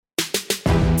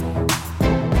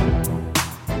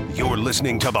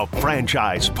listening to the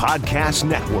Franchise Podcast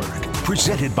Network,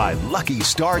 presented by Lucky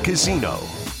Star Casino.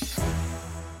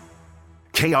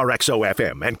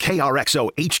 KRXO-FM and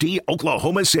KRXO-HD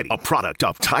Oklahoma City, a product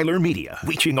of Tyler Media,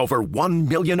 reaching over 1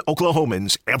 million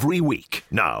Oklahomans every week.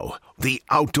 Now, the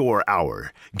Outdoor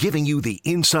Hour, giving you the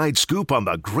inside scoop on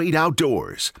the great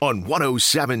outdoors on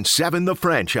 107.7 The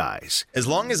Franchise. As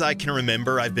long as I can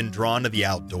remember, I've been drawn to the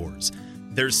outdoors.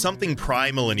 There's something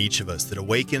primal in each of us that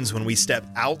awakens when we step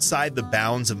outside the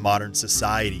bounds of modern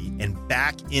society and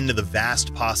back into the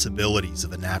vast possibilities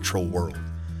of the natural world.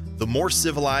 The more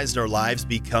civilized our lives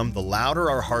become, the louder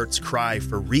our hearts cry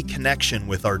for reconnection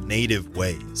with our native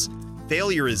ways.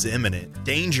 Failure is imminent,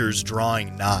 danger's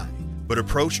drawing nigh, but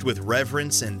approached with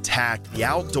reverence and tact, the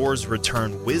outdoors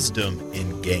return wisdom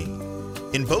and gain.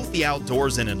 In both the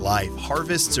outdoors and in life,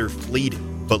 harvests are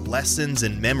fleeting, but lessons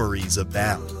and memories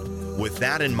abound. With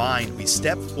that in mind, we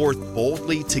step forth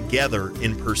boldly together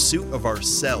in pursuit of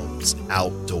ourselves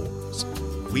outdoors.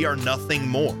 We are nothing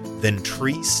more than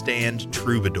tree stand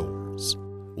troubadours.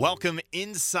 Welcome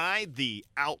inside the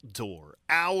Outdoor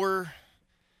Hour.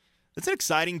 It's an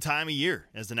exciting time of year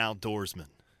as an outdoorsman.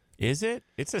 Is it?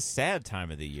 It's a sad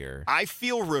time of the year. I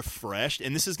feel refreshed,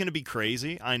 and this is going to be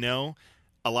crazy, I know.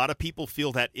 A lot of people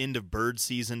feel that end of bird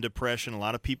season depression. A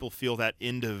lot of people feel that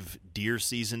end of deer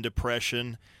season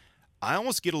depression. I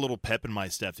almost get a little pep in my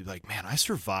step to be like, man, I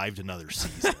survived another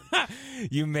season.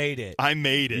 You made it. I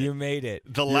made it. You made it.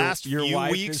 The last your few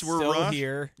wife weeks is were still rough.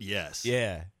 Here. Yes.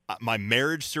 Yeah. My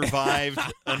marriage survived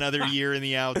another year in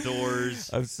the outdoors.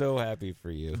 I'm so happy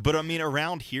for you. But, I mean,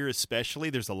 around here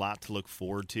especially, there's a lot to look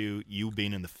forward to. You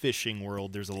being in the fishing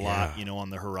world, there's a lot, on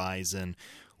the horizon.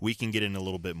 We can get into a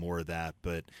little bit more of that.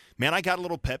 But, man, I got a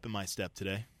little pep in my step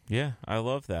today. Yeah, I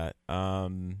love that.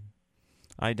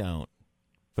 I don't,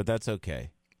 but that's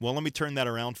okay. Well, let me turn that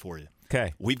around for you.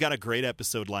 Okay. We've got a great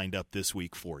episode lined up this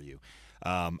week for you.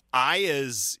 I,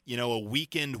 as, a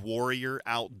weekend warrior,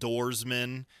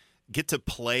 outdoorsman, get to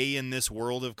play in this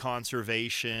world of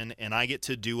conservation, and I get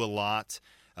to do a lot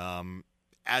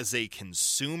as a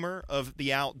consumer of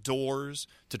the outdoors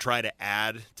to try to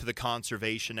add to the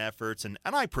conservation efforts. And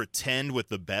I pretend with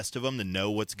the best of them to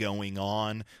know what's going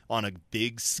on a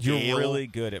big scale. You're really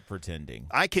good at pretending.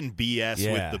 I can BS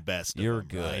with the best of you're them.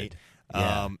 Good. Right?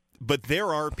 Yeah. But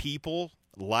there are people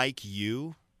like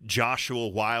you, Joshua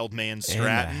Wildman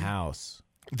Stratton, in the house,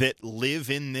 that live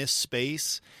in this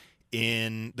space,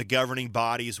 in the governing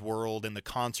bodies world, in the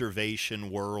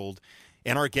conservation world.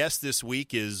 And our guest this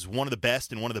week is one of the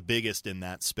best and one of the biggest in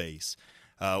that space.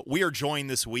 We are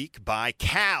joined this week by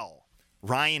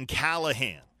Ryan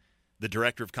Callaghan, the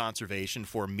Director of Conservation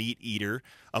for MeatEater,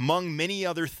 among many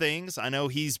other things. I know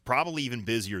he's probably even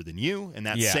busier than you, and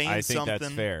that's saying I think something.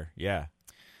 that's fair. Yeah.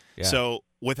 So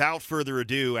without further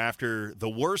ado, after the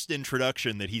worst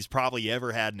introduction that he's probably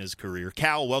ever had in his career,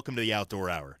 Cal, welcome to the Outdoor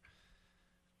Hour.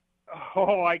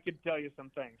 Oh, I could tell you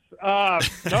some things. No,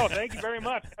 thank you very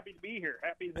much. Happy to be here.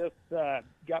 Happy this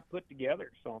got put together.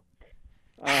 So,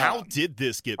 how did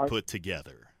this get put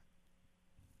together?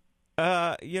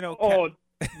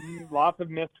 lots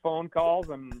of missed phone calls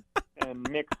and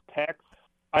mixed texts.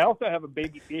 I also have a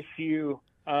big issue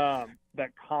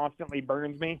that constantly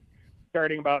burns me.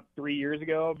 Starting about 3 years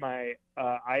ago, my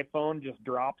iPhone just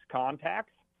drops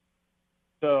contacts.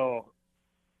 So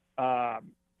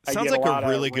sounds like a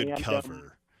really good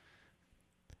cover.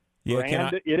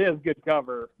 Yeah, it is good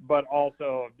cover, but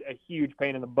also a huge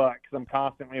pain in the butt because I'm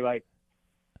constantly like,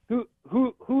 who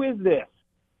is this?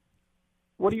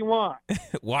 What do you want?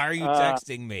 Why are you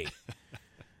texting me?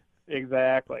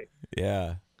 Exactly.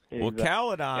 Yeah. Well,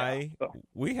 Cal and I,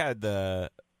 we had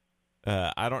the.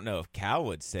 I don't know if Cal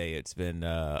would say it's been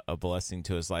a blessing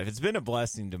to his life. It's been a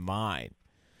blessing to mine.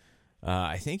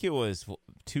 I think it was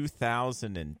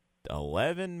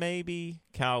 2011, maybe.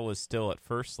 Cal was still at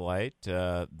First Light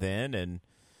then,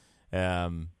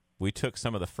 and we took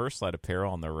some of the First Light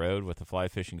apparel on the road with the fly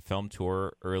fishing film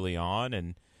tour early on,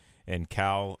 and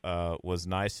Cal was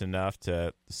nice enough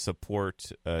to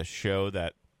support a show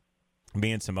that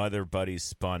me and some other buddies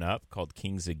spun up called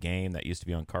Kings of Game that used to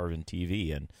be on Carvin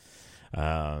TV, and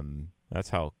that's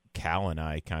how Cal and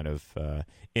I kind of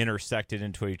intersected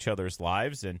into each other's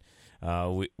lives, and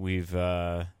we've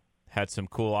had some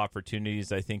cool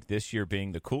opportunities. I think this year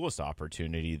being the coolest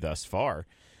opportunity thus far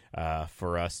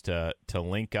for us to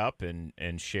link up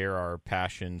and share our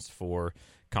passions for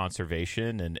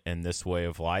conservation and this way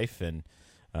of life. And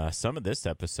some of this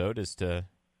episode is to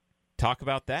talk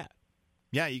about that.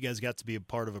 Yeah, you guys got to be a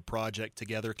part of a project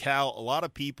together. Cal, a lot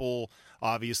of people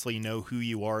obviously know who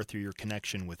you are through your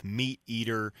connection with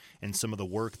MeatEater and some of the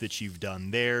work that you've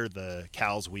done there, the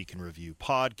Cal's Week in Review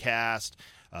podcast.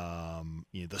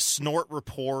 The Snort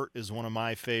Report is one of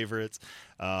my favorites.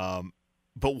 But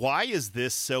why is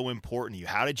this so important to you?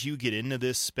 How did you get into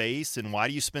this space, and why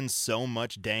do you spend so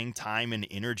much dang time and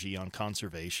energy on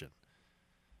conservation?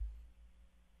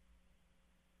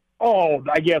 Oh,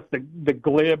 I guess the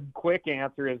glib, quick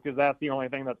answer is because that's the only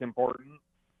thing that's important.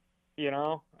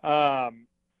 I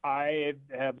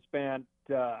have spent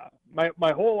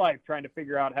my whole life trying to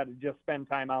figure out how to just spend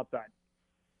time outside.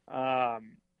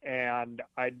 And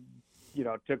I,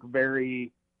 took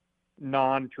very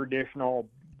non-traditional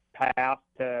path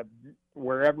to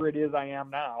wherever it is I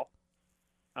am now.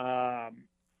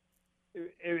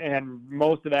 And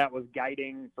most of that was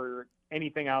guiding for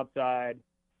anything outside,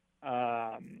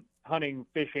 hunting,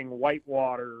 fishing,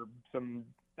 whitewater, some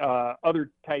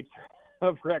other types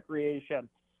of recreation.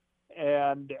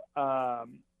 And, got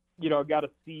to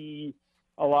see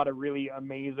a lot of really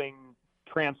amazing,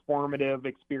 transformative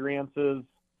experiences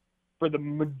for the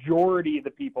majority of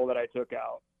the people that I took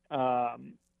out.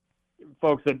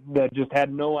 Folks that just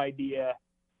had no idea,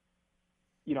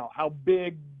 how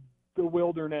big the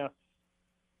wilderness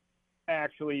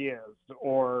actually is,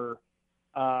 or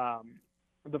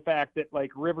the fact that like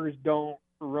rivers don't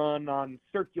run on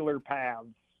circular paths,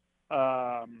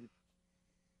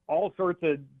 all sorts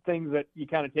of things that you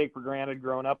kind of take for granted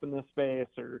growing up in this space,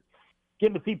 or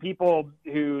getting to see people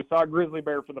who saw a grizzly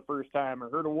bear for the first time,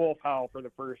 or heard a wolf howl for the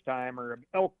first time, or an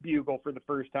elk bugle for the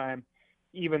first time,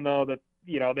 even though that,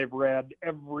 they've read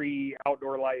every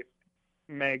outdoor life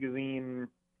magazine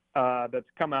that's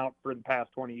come out for the past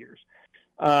 20 years.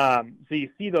 So you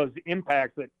see those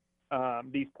impacts that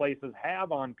these places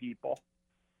have on people.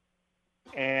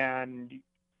 And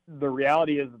the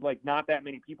reality is, like, not that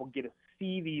many people get to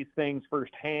see these things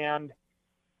firsthand.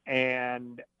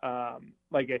 And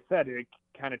like I said, they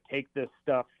kind of take this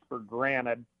stuff for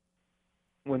granted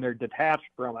when they're detached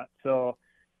from it. So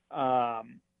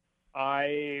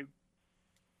I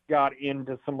got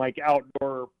into some like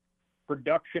outdoor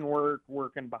production work,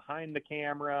 working behind the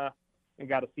camera, and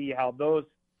got to see how those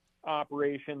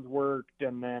operations worked,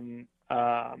 and then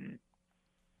kind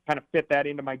of fit that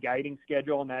into my guiding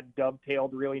schedule, and that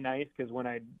dovetailed really nice because when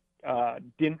I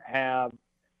didn't have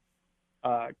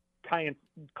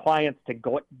clients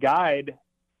to guide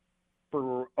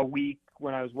for a week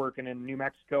when I was working in New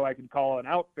Mexico, I could call an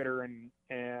outfitter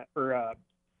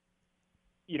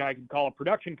I could call a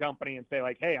production company and say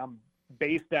like, hey, I'm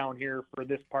based down here for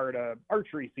this part of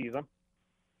archery season.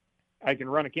 I can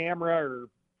run a camera or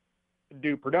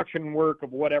do production work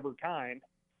of whatever kind,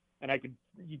 and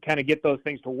you kind of get those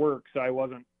things to work. So I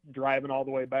wasn't driving all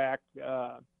the way back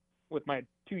with my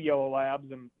 2 yellow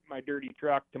labs and my dirty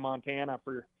truck to Montana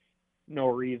for no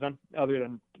reason other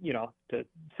than, to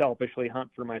selfishly hunt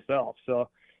for myself. So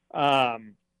got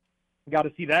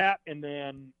to see that. And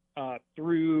then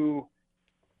through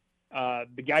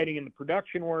the guiding and the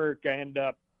production work, I ended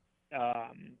up,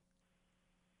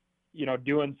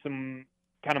 doing some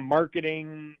kind of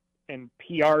marketing and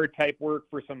PR type work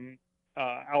for some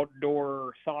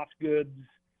outdoor soft goods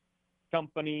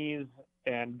companies,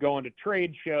 and going to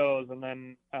trade shows, and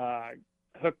then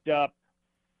hooked up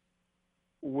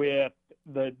with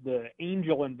the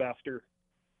angel investor,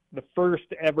 the first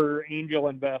ever angel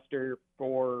investor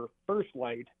for First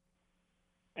Light.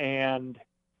 And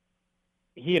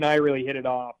he and I really hit it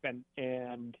off,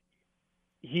 and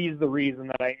he's the reason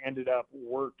that I ended up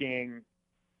working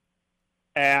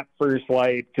at First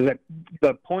Light, because at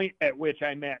the point at which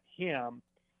I met him,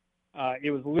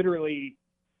 it was literally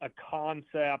a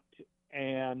concept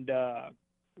and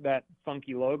that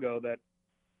funky logo that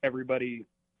everybody,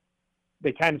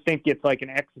 they kind of think it's like an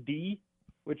XD,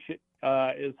 which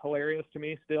is hilarious to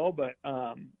me still, but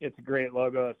it's a great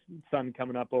logo. Sun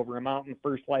coming up over a mountain,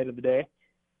 first light of the day.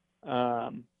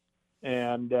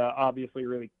 And obviously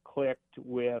really clicked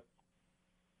with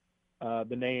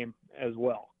the name as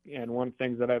well. And one of the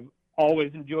things that I've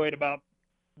always enjoyed about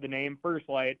the name First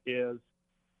Light is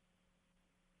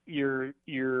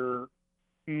your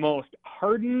most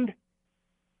hardened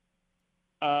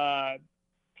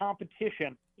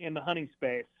competition in the hunting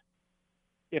space.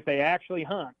 If they actually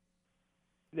hunt,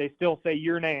 they still say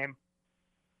your name.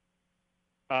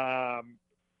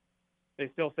 They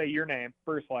still say your name,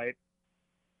 First Light,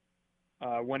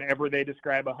 whenever they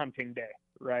describe a hunting day,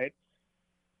 right?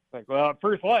 Like, well, at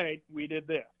First Light, we did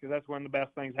this because that's when the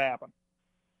best things happen.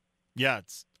 Yeah,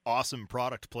 it's awesome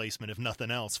product placement, if nothing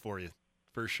else, for you,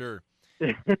 for sure.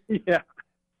 Yeah.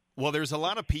 Well, there's a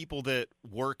lot of people that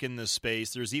work in this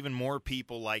space. There's even more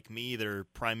people like me that are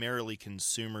primarily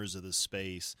consumers of the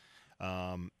space.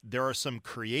 There are some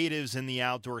creatives in the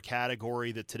outdoor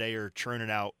category that today are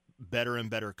churning out better and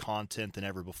better content than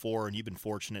ever before, and you've been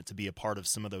fortunate to be a part of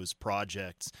some of those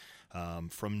projects,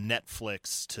 from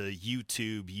Netflix to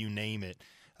YouTube, you name it.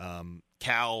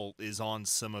 Cal is on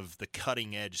some of the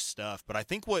cutting edge stuff, but I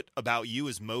think what about you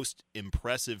is most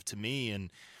impressive to me,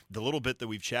 and the little bit that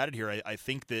we've chatted here, I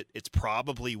think that it's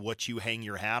probably what you hang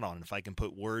your hat on, if I can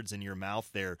put words in your mouth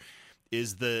there,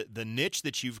 is the niche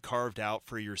that you've carved out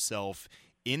for yourself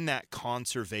in that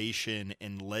conservation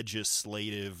and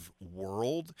legislative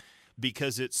world,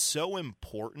 because it's so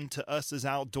important to us as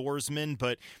outdoorsmen,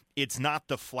 but it's not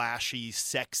the flashy,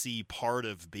 sexy part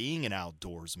of being an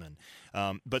outdoorsman.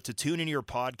 But to tune into your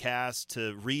podcast,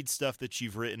 to read stuff that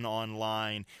you've written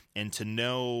online, and to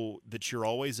know that you're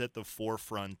always at the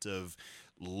forefront of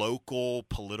local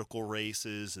political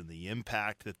races and the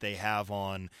impact that they have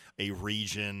on a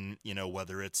region,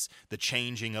 whether it's the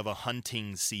changing of a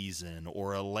hunting season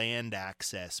or a land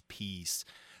access piece.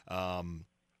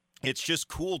 It's just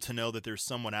cool to know that there's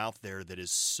someone out there that is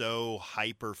so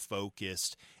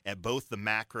hyper-focused at both the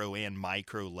macro and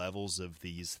micro levels of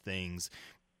these things.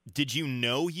 Did you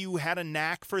know you had a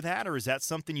knack for that, or is that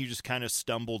something you just kind of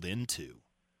stumbled into?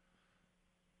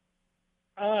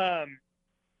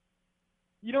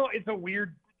 It's a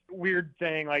weird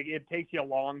thing. Like, it takes you a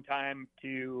long time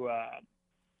to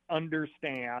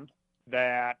understand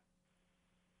that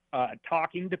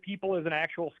talking to people is an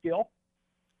actual skill.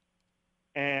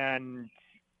 And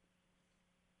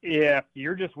if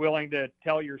you're just willing to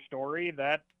tell your story,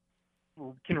 that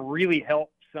can really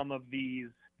help some of these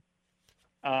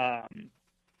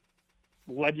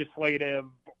legislative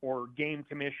or game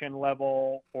commission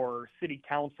level or city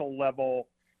council level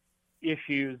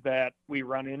issues that we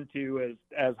run into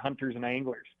as hunters and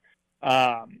anglers.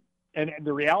 And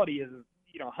the reality is,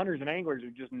 hunters and anglers are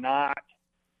just not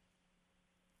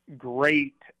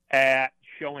great at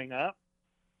showing up,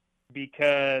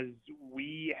 because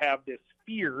we have this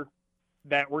fear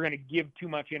that we're going to give too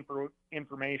much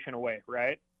information away,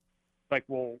 right? Like,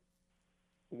 well,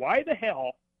 why the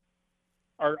hell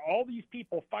are all these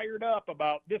people fired up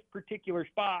about this particular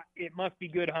spot? It must be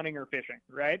good hunting or fishing,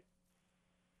 right?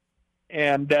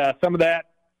 And some of that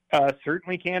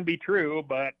certainly can be true,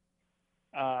 but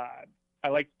I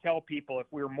like to tell people, if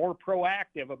we were more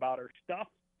proactive about our stuff,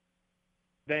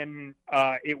 then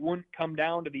it wouldn't come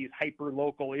down to these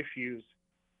hyper-local issues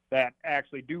that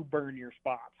actually do burn your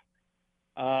spots.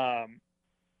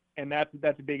 And that's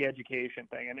a big education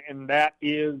thing. And that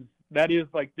is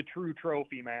like the true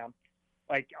trophy, man.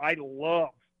 Like, I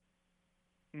love,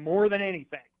 more than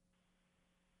anything,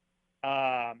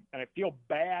 and I feel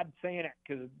bad saying it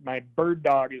because my bird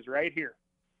dog is right here,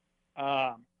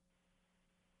 high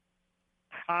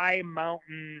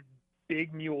mountain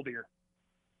big mule deer.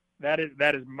 That is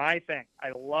my thing.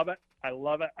 I love it.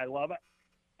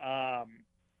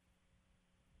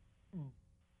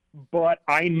 But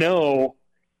I know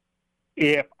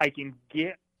if I can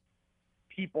get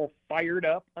people fired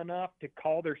up enough to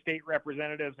call their state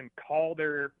representatives and call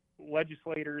their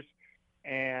legislators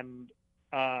and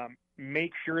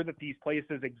make sure that these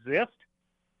places exist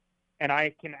and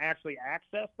I can actually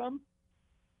access them,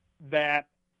 that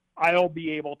I'll be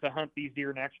able to hunt these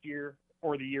deer next year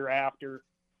or the year after,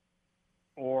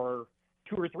 or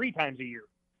 2 or 3 times a year.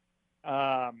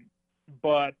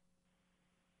 But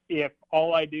if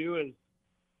all I do is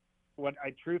what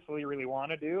I truthfully really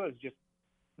want to do is just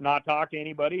not talk to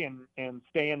anybody and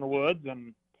stay in the woods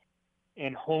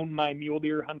and hone my mule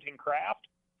deer hunting craft,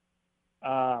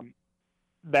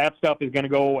 that stuff is going to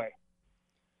go away.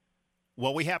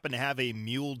 Well, we happen to have a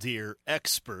mule deer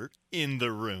expert in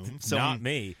the room. Not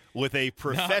me. With a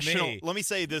professional, let me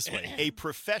say it this way, a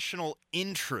professional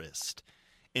interest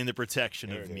in the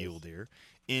protection of mule deer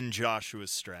in Joshua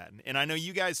Stratton. And I know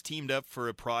you guys teamed up for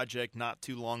a project not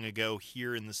too long ago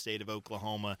here in the state of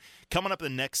Oklahoma. Coming up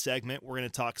in the next segment, we're going to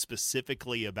talk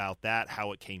specifically about that,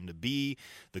 how it came to be,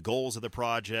 the goals of the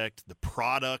project, the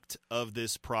product of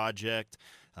this project,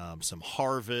 some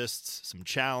harvests, some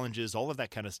challenges, all of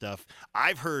that kind of stuff.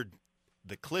 I've heard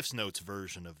the Cliff's Notes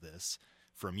version of this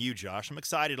from you, Josh. I'm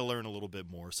excited to learn a little bit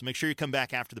more. So make sure you come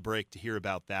back after the break to hear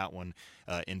about that one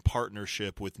in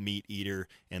partnership with MeatEater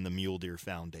and the Mule Deer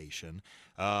Foundation.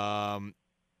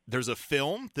 There's a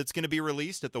film that's going to be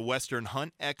released at the Western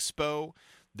Hunt Expo.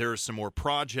 There are some more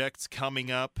projects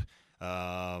coming up.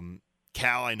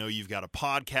 Cal, I know you've got a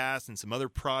podcast and some other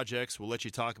projects. We'll let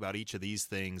you talk about each of these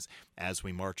things as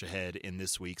we march ahead in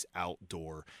this week's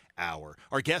Outdoor Hour.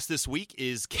 Our guest this week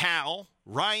is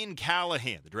Ryan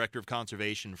Callaghan, the Director of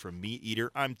Conservation from MeatEater.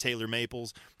 I'm Taylor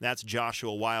Maples. That's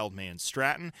Joshua Wildman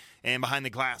Stratton. And behind the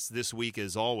glass this week,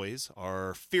 as always,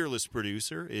 our fearless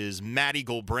producer is Maddie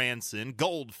Goldbranson,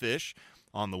 Goldfish,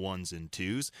 on the ones and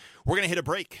twos. We're going to hit a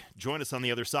break. Join us on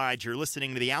the other side. You're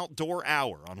listening to the Outdoor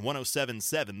Hour on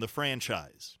 107.7 The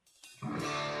Franchise.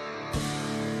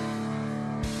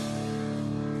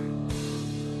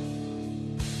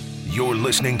 You're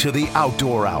listening to the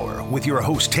Outdoor Hour with your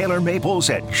host Taylor Maples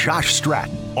and Josh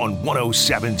Stratton on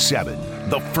 107.7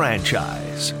 The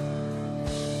Franchise.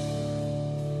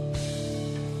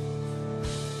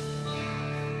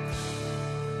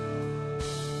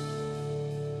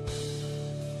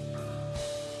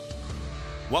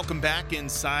 Welcome back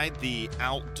inside the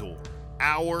Outdoor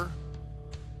Hour.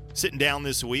 Sitting down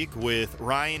this week with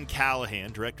Ryan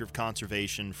Callaghan, Director of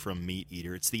Conservation from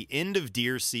MeatEater. It's the end of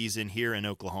deer season here in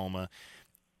Oklahoma.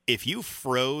 If you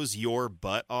froze your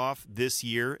butt off this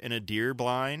year in a deer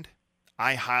blind,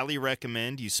 I highly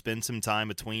recommend you spend some time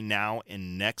between now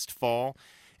and next fall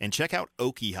and check out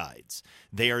Okie Hides.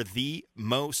 They are the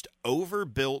most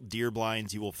overbuilt deer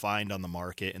blinds you will find on the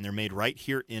market, and they're made right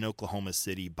here in Oklahoma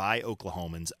City by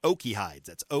Oklahomans. Okie Hides,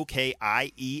 that's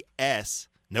O-K-I-E-S.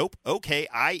 Nope,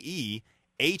 O-K-I-E-H-I-D-E-S.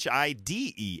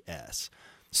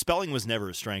 Spelling was never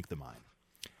a strength of mine.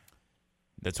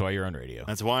 That's why you're on radio.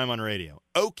 That's why I'm on radio.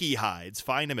 Okie Hides.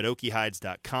 Find them at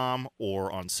okiehides.com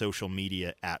or on social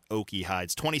media at Okie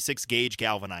Hides. 26-gauge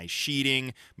galvanized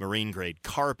sheeting, marine-grade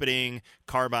carpeting,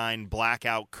 carbine,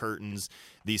 blackout curtains.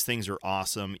 These things are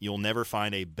awesome. You'll never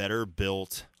find a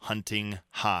better-built hunting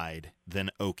hide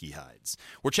than Okie Hides.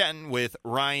 We're chatting with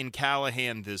Ryan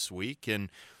Callaghan this week.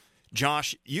 And,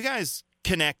 Josh, you guys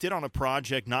connected on a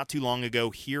project not too long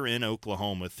ago here in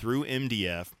Oklahoma through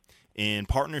MDF. In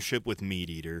partnership with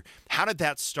MeatEater. How did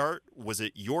that start? Was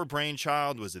it your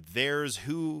brainchild? Was it theirs?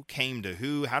 Who came to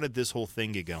who? How did this whole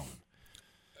thing get going?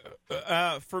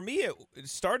 For me, it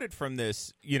started from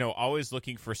this, always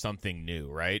looking for something new,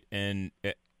 right? And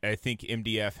I think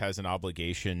MDF has an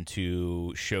obligation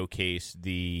to showcase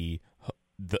the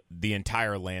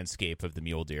entire landscape of the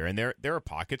mule deer. And there are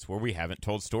pockets where we haven't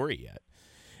told story yet,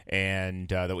 and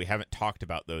that we haven't talked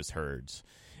about those herds.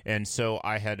 And so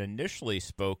I had initially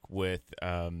spoke with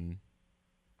a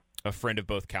friend of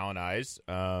both Cal and I's,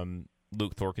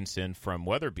 Luke Thorkinson from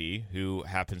Weatherby, who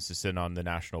happens to sit on the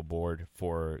national board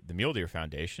for the Mule Deer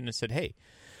Foundation, and said, hey,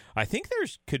 I think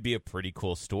could be a pretty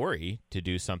cool story to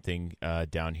do something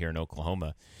down here in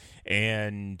Oklahoma.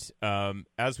 And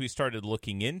as we started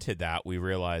looking into that, we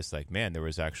realized, there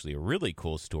was actually a really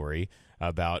cool story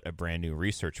about a brand new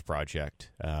research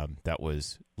project that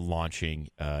was launching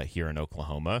here in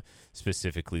Oklahoma,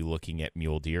 specifically looking at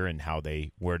mule deer and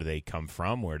where do they come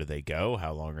from, where do they go,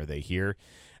 how long are they here.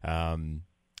 And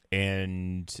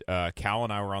Cal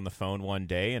and I were on the phone one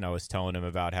day, and I was telling him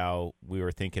about how we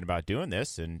were thinking about doing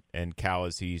this. And Cal,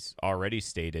 as he's already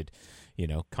stated,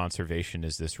 conservation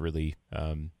is this really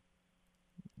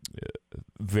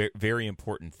very, very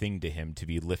important thing to him to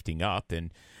be lifting up.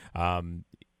 And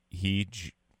he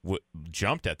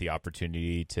jumped at the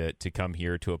opportunity to come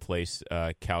here to a place,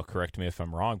 Cal, correct me if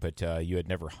I'm wrong, but you had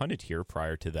never hunted here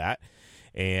prior to that,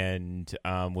 and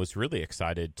was really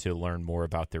excited to learn more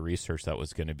about the research that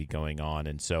was going to be going on.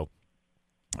 And so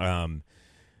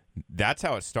that's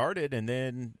how it started. And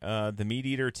then the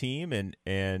MeatEater team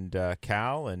and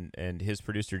Cal and his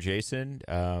producer Jason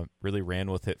really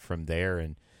ran with it from there.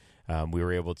 And we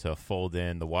were able to fold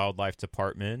in the wildlife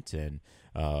department and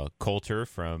Coulter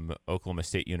from Oklahoma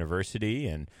State University,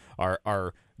 and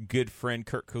our good friend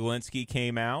Kurt Kulinski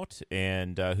came out,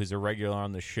 and who's a regular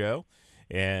on the show.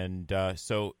 And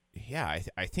so, yeah,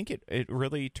 I think it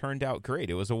really turned out great.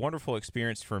 It was a wonderful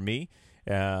experience for me,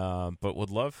 but would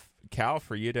love, Cal,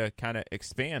 for you to kind of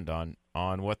expand on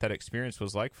what that experience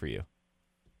was like for you.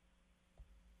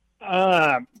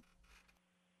 I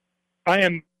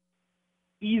am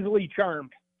easily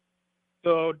charmed.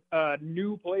 So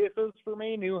new places for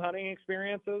me, new hunting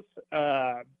experiences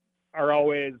are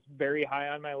always very high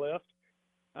on my list.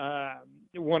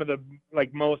 One of the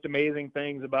most amazing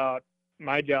things about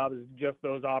my job is just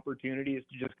those opportunities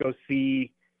to just go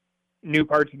see new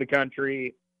parts of the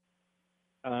country,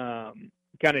 kind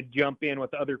of jump in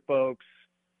with other folks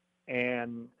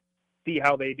and see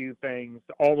how they do things,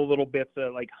 all the little bits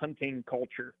of hunting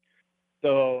culture.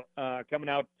 So coming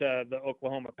out to the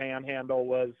Oklahoma Panhandle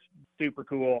was super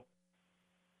cool.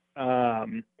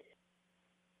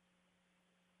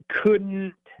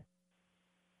 Couldn't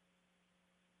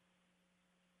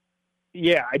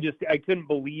yeah, I couldn't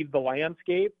believe the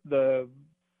landscape. The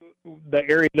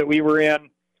area that we were in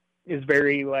is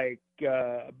very like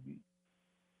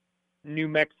New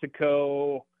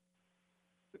Mexico,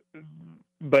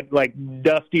 but like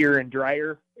dustier and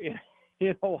drier in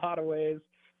a lot of ways.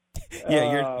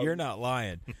 Yeah, you're not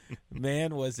lying.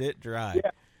 Man, was it dry.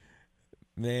 Yeah.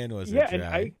 Man, was it dry. Yeah, and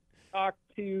I talked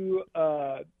to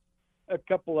a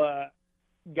couple of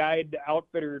guide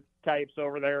outfitter types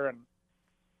over there, and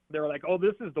they were like, oh,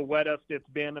 this is the wettest it's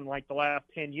been in like the last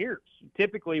 10 years.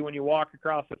 Typically, when you walk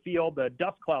across the field, the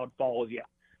dust cloud follows you.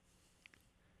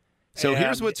 So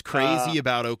here's what's crazy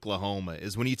about Oklahoma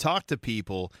is when you talk to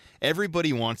people,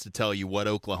 everybody wants to tell you what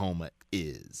Oklahoma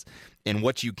is and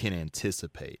what you can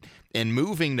anticipate. And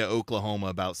moving to Oklahoma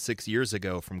about 6 years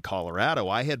ago from Colorado,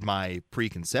 I had my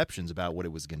preconceptions about what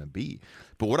it was going to be.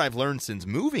 But what I've learned since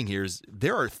moving here is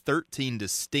there are 13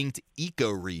 distinct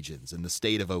ecoregions in the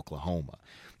state of Oklahoma.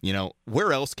 You know,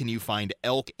 where else can you find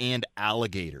elk and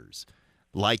alligators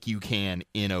like you can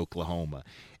in Oklahoma?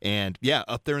 And yeah,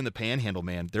 up there in the panhandle,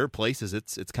 man, there are places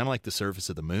it's kind of like the surface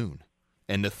of the moon.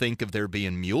 And to think of there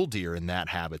being mule deer in that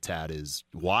habitat is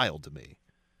wild to me.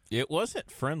 It wasn't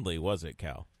friendly, was it,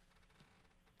 Cal?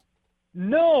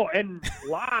 No, and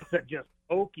lots of just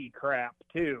pokey crap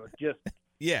too. Just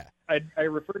yeah. I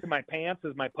refer to my pants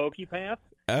as my pokey pants.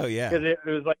 Oh yeah, because it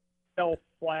was like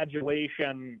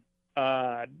self-flagellation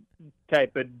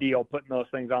type of deal, putting those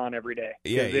things on every day.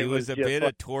 Yeah, it was a bit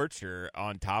of torture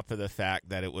on top of the fact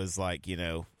that it was like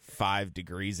 5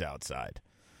 degrees outside.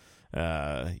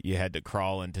 You had to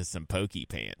crawl into some pokey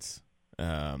pants.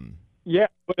 Yeah,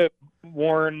 would have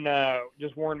worn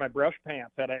my brush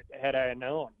pants had I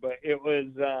known. But it was,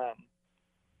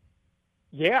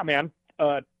 yeah, man,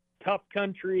 tough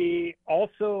country.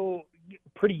 Also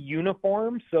pretty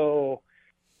uniform, so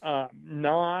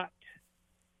not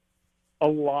a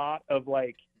lot of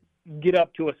like get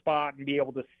up to a spot and be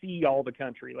able to see all the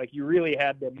country. Like you really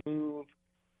had to move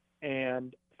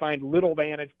and find little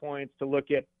vantage points to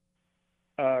look at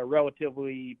a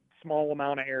relatively small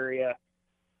amount of area.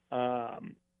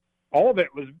 All of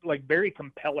it was like very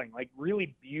compelling, like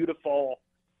really beautiful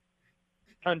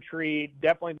country.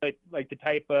 Definitely like the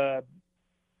type of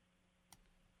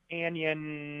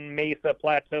canyon, mesa,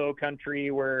 plateau country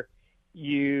where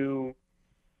you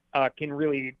can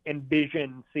really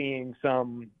envision seeing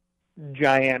some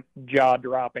giant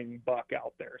jaw-dropping buck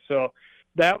out there. So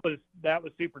that was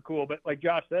super cool. But like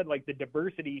Josh said, like the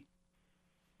diversity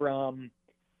from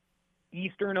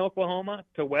eastern Oklahoma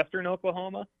to western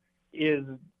Oklahoma is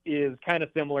kind of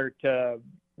similar to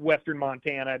western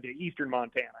Montana to eastern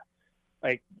Montana.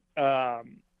 Like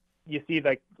you see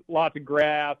like lots of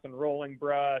grass and rolling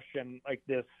brush and like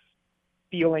this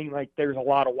feeling like there's a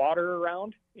lot of water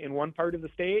around in one part of the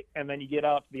state, and then you get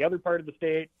out to the other part of the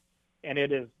state and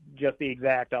it is just the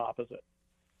exact opposite.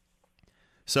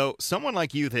 So someone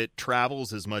like you that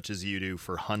travels as much as you do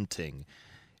for hunting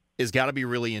has got to be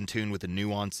really in tune with the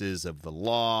nuances of the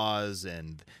laws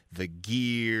and the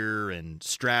gear and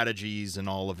strategies and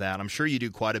all of that. I'm sure you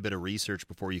do quite a bit of research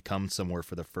before you come somewhere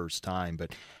for the first time,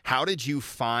 but how did you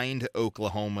find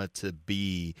Oklahoma to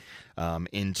be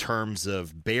in terms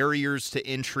of barriers to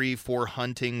entry for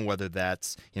hunting, whether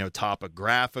that's,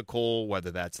 topographical, whether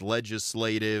that's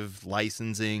legislative,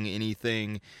 licensing,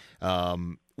 anything?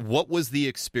 What was the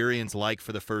experience like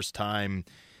for the first time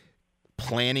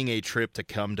planning a trip to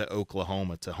come to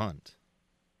Oklahoma to hunt?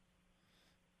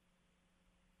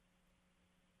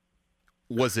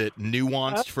 Was it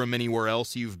nuanced from anywhere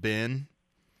else you've been?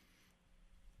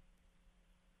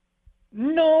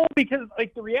 No, because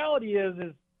like the reality is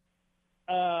you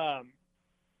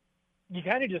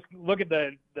kind of just look at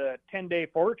the 10-day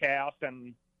forecast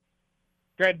and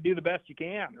try to do the best you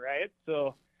can, right?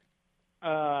 So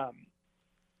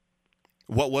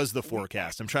what was the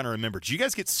forecast? I'm trying to remember. Did you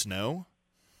guys get snow?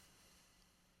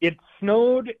 It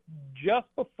snowed just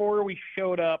before we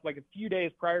showed up, like a few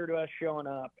days prior to us showing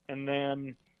up. And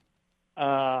then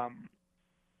because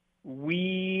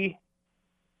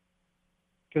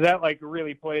that like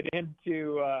really played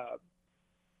into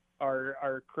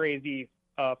our crazy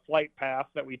flight path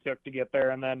that we took to get there.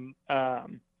 And then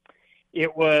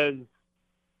it was,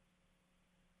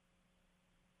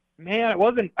 man,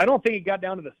 I don't think it got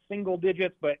down to the single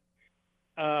digits, but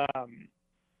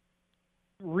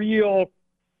real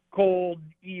cold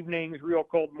evenings, real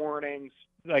cold mornings,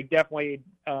 like definitely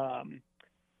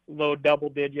low double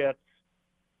digits,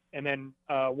 and then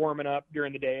warming up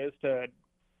during the days to,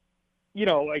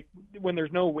 like when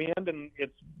there's no wind and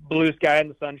it's blue sky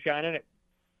and the sun shining, it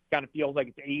kind of feels like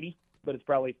it's 80, but it's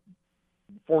probably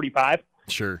 45.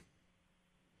 Sure.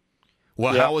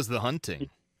 Well, yeah. How was the hunting?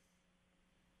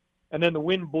 And then the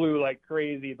wind blew like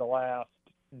crazy the last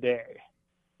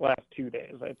 2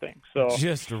 days, I think. So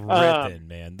just ripping,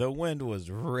 man. The wind was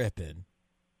ripping.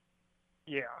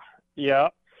 Yeah.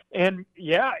 And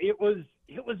it was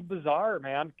bizarre,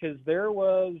 man, because there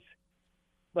was,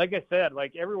 like I said,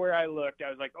 like everywhere I looked, I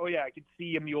was like, oh yeah, I could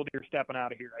see a mule deer stepping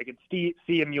out of here. I could see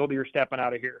a mule deer stepping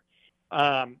out of here.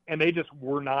 And they just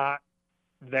were not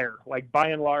there. Like by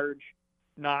and large,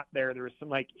 not there. There was some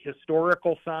like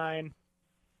historical sign,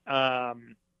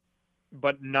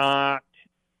 but not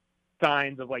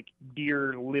signs of like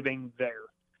deer living there.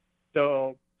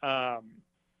 So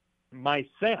my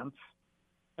sense,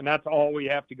 and that's all we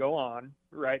have to go on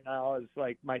right now, is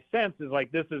like my sense is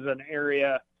like this is an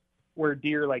area where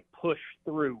deer like push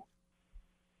through.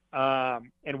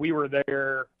 And we were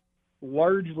there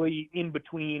largely in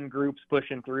between groups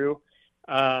pushing through.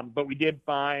 But we did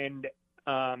find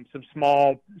some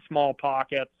small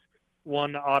pockets,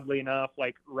 one oddly enough,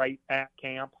 like right at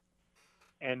camp.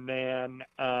 And then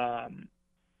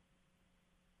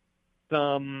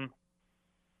some,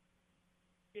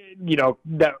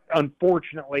 that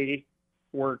unfortunately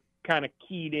were kind of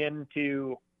keyed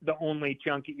into the only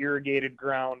chunk of irrigated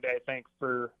ground, I think,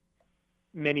 for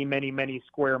many, many, many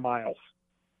square miles.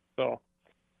 So.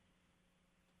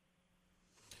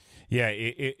 Yeah,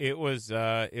 it was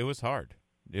hard.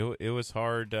 It was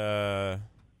hard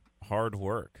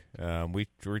work. We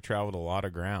traveled a lot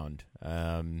of ground,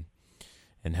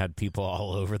 and had people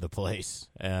all over the place.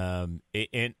 And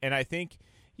I think,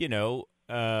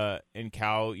 and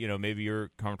Cal, maybe you're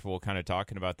comfortable kind of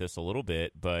talking about this a little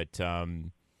bit, but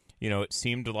it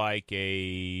seemed like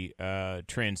a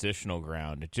transitional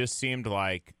ground. It just seemed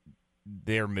like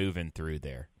they're moving through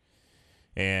there.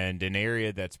 And an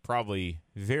area that's probably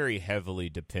very heavily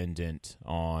dependent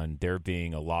on there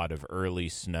being a lot of early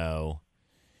snow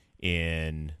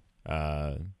in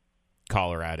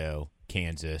Colorado,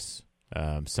 Kansas,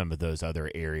 some of those other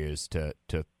areas to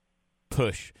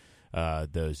push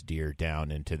those deer down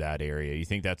into that area. You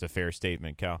think that's a fair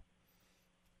statement, Cal?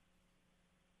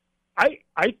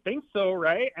 I think so,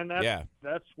 right? And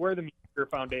that's where the Mule Deer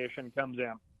Foundation comes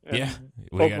in. And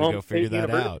we got to go figure that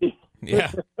out.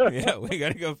 Yeah, we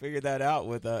got to go figure that out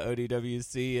with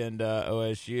ODWC and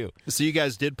OSU. So you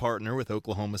guys did partner with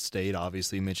Oklahoma State.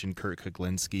 Obviously, you mentioned Kurt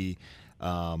Kuglinski.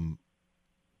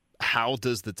 How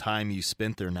does the time you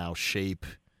spent there now shape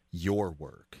your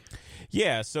work?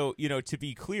 Yeah, so, to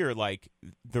be clear, like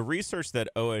the research that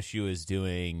OSU is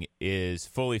doing is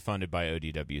fully funded by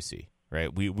ODWC,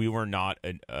 right? We were not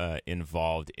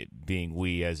involved, being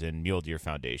we as in Mule Deer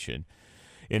Foundation,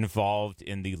 involved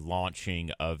in the launching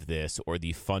of this or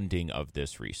the funding of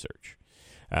this research.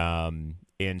 And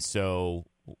so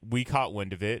we caught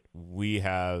wind of it.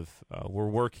 We're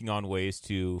working on ways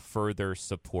to further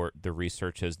support the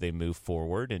research as they move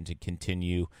forward and to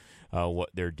continue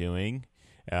what they're doing.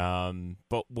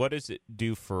 But what does it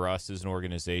do for us as an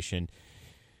organization?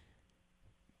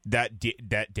 That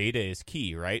data is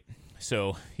key, right?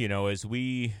 So, as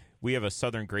we have a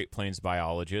Southern Great Plains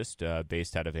biologist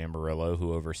based out of Amarillo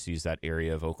who oversees that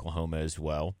area of Oklahoma as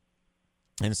well.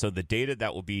 And so the data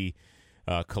that will be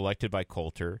collected by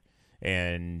Coulter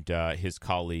and his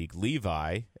colleague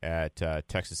Levi at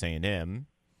Texas A&M,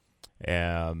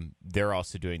 they're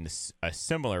also doing a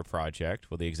similar project,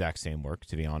 well, the exact same work,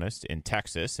 to be honest, in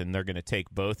Texas. And they're going to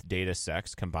take both data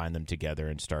sets, combine them together,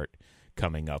 and start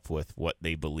coming up with what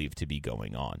they believe to be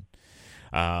going on.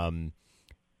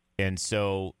 And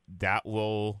so that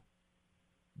will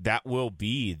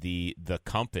be the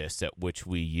compass at which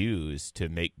we use to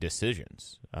make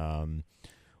decisions.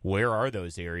 Where are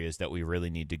those areas that we really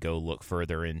need to go look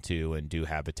further into and do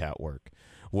habitat work?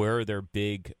 Where are there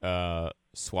big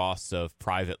swaths of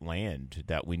private land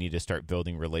that we need to start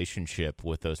building relationship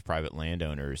with those private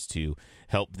landowners to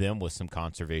help them with some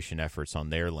conservation efforts on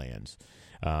their lands?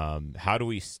 How do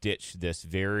we stitch this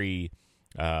very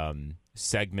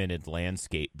segmented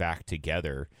landscape back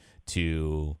together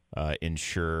to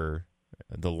ensure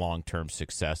the long-term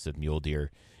success of mule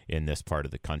deer in this part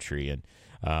of the country? And,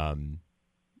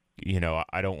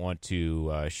 I don't want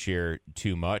to share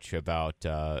too much about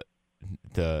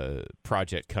the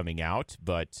project coming out,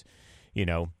 but,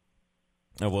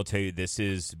 I will tell you this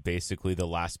is basically the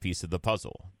last piece of the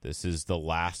puzzle. This is the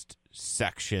last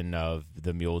section of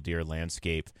the mule deer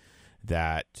landscape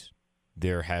that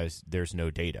there's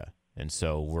no data. And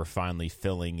so we're finally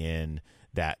filling in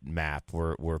that map.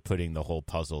 We're putting the whole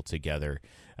puzzle together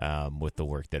with the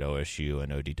work that OSU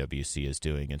and ODWC is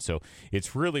doing. And so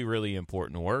it's really, really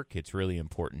important work. It's really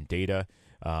important data.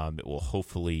 It will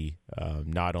hopefully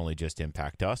not only just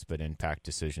impact us, but impact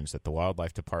decisions that the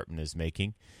Wildlife Department is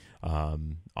making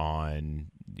on,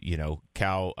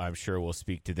 Cal, I'm sure will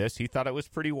speak to this. He thought it was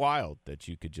pretty wild that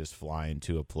you could just fly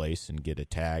into a place and get a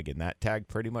tag, and that tag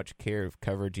pretty much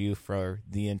covered you for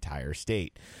the entire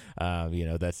state.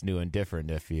 That's new and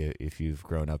different if you've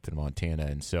grown up in Montana.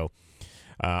 And so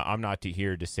I'm not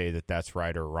here to say that that's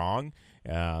right or wrong.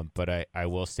 But I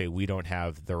will say we don't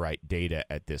have the right data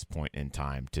at this point in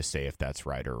time to say if that's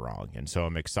right or wrong. And so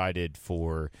I'm excited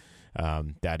for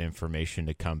that information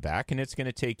to come back, and it's going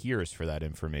to take years for that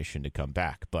information to come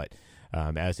back. But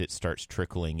as it starts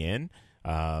trickling in,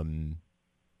 I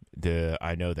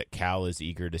know that Cal is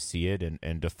eager to see it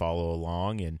and to follow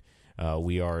along, and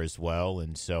we are as well.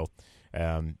 And so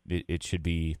it should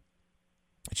be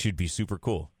super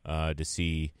cool to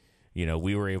see.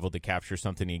 We were able to capture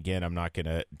something again. I'm not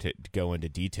going to go into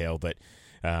detail, but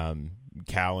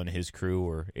Cal and his crew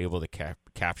were able to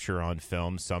capture on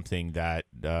film something that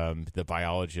the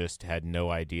biologist had no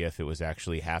idea if it was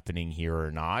actually happening here or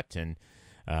not, and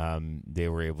they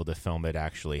were able to film it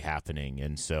actually happening.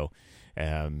 And so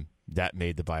that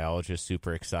made the biologist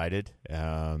super excited.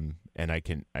 And I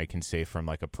can say from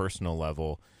like a personal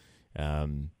level,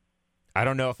 I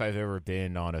don't know if I've ever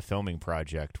been on a filming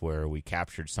project where we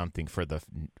captured something for the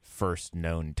first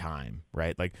known time,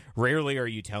 right? Like rarely are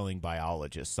you telling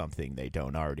biologists something they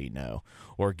don't already know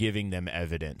or giving them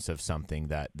evidence of something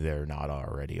that they're not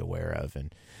already aware of.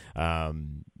 And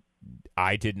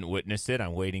I didn't witness it.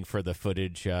 I'm waiting for the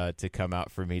footage to come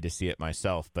out for me to see it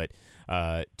myself. But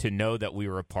to know that we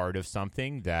were a part of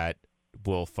something that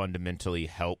will fundamentally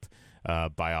help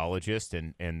biologists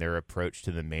and their approach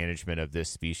to the management of this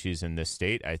species in this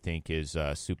state, I think is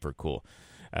super cool.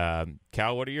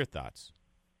 Cal, what are your thoughts?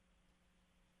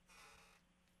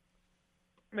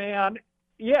 Man,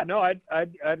 yeah, no,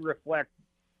 I'd reflect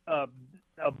a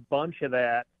bunch of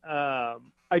that.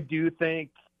 I do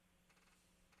think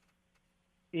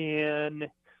in,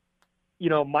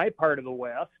 my part of the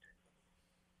West,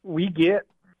 we get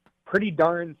pretty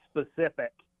darn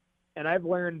specific. And I've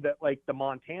learned that, like, the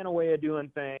Montana way of doing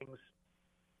things,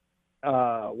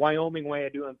 Wyoming way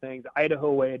of doing things,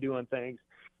 Idaho way of doing things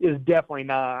is definitely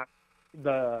not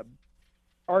the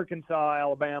Arkansas,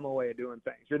 Alabama way of doing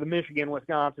things, or the Michigan,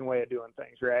 Wisconsin way of doing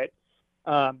things, right?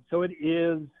 So it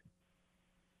is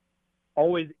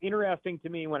always interesting to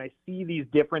me when I see these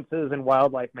differences in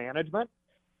wildlife management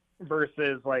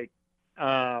versus, like,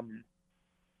 in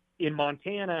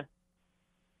Montana,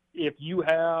 if you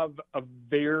have a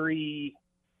very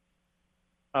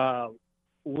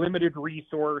limited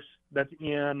resource that's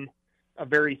in a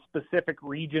very specific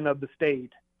region of the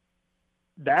state,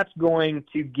 that's going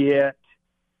to get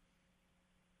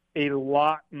a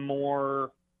lot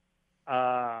more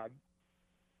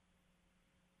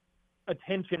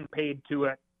attention paid to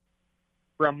it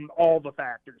from all the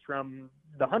factors, from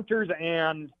the hunters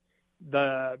and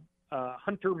the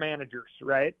hunter managers,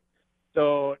 right?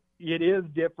 So it is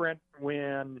different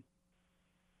when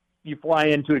you fly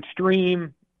into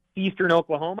extreme eastern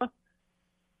Oklahoma.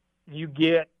 You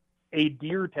get a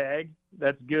deer tag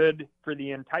that's good for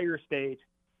the entire state,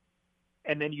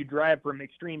 and then you drive from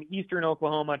extreme eastern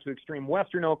Oklahoma to extreme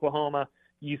western Oklahoma.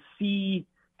 You see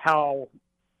how,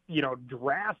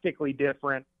 drastically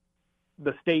different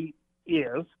the state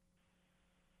is,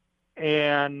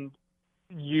 and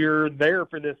you're there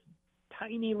for this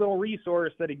tiny little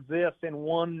resource that exists in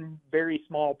one very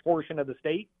small portion of the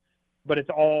state, but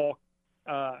it's all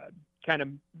kind of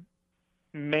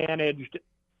managed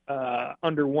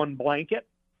under one blanket.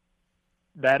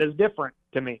 That is different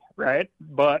to me, right?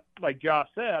 But like Josh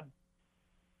said,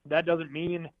 that doesn't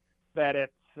mean that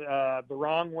it's the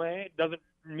wrong way. It doesn't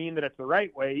mean that it's the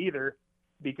right way either,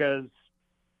 because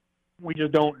we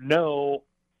just don't know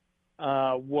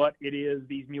what it is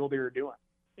these mule deer are doing.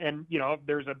 And,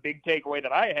 there's a big takeaway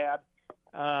that I had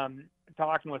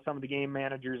talking with some of the game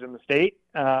managers in the state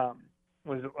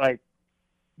was like,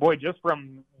 boy, just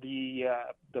from the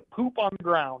poop on the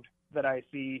ground that I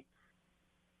see,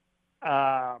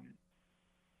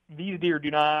 these deer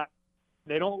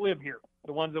they don't live here,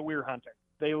 the ones that we're hunting.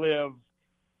 They live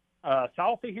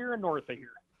south of here and north of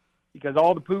here, because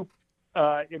all the poop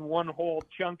in one whole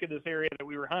chunk of this area that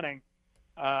we were hunting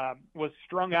was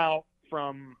strung out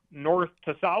from north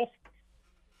to south,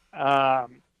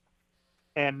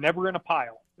 and never in a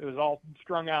pile. It was all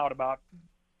strung out about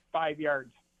 5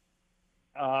 yards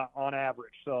on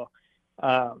average. So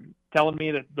telling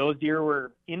me that those deer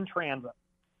were in transit.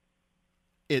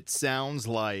 It sounds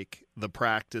like the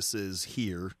practices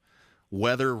here,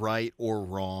 whether right or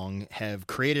wrong, have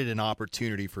created an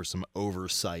opportunity for some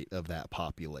oversight of that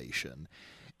population.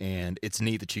 And it's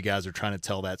neat that you guys are trying to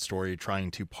tell that story,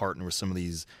 trying to partner with some of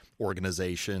these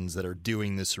organizations that are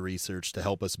doing this research to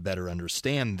help us better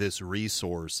understand this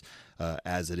resource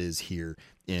as it is here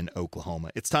in Oklahoma.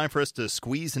 It's time for us to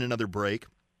squeeze in another break.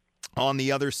 On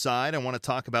the other side, I want to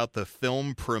talk about the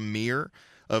film premiere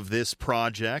of this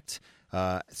project.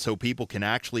 So people can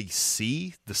actually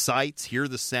see the sights, hear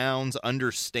the sounds,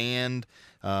 understand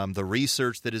the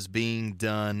research that is being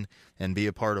done, and be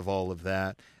a part of all of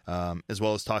that, as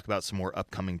well as talk about some more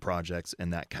upcoming projects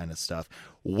and that kind of stuff.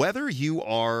 Whether you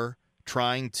are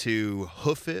trying to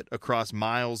hoof it across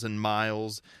miles and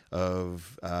miles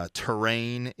of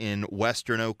terrain in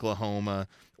western Oklahoma,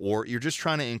 or you're just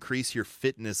trying to increase your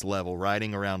fitness level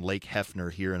riding around Lake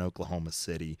Hefner here in Oklahoma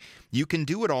City, you can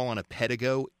do it all on a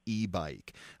Pedigo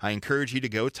e-bike. I encourage you to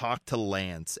go talk to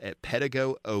Lance at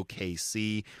Pedigo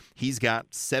OKC. He's got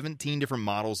 17 different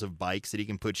models of bikes that he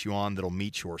can put you on that'll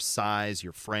meet your size,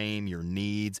 your frame, your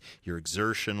needs, your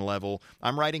exertion level.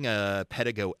 I'm riding a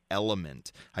Pedigo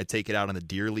Element. I take it out on the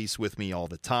deer lease with me all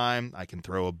the time. I can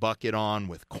throw a bucket on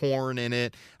with corn in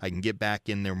it. I can get back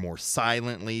in there more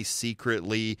silently,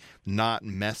 secretly, not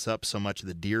mess up so much of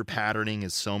the deer patterning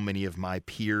as so many of my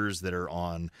peers that are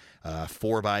on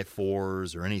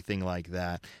 4x4s or anything like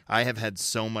that. I have had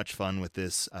so much fun with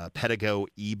this Pedigo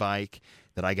e-bike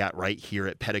that I got right here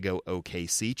at Pedigo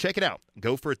OKC. Check it out.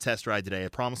 Go for a test ride today. I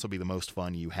promise it'll be the most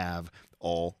fun you have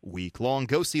all week long.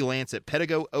 Go see Lance at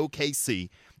Pedigo OKC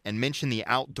and mention the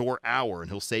Outdoor Hour,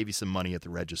 and he'll save you some money at the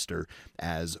register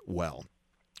as well.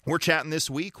 We're chatting this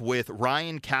week with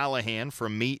Ryan Callaghan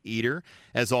from MeatEater.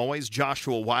 As always,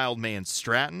 Joshua Wildman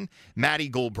Stratton,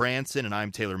 Matty Goldbranson, and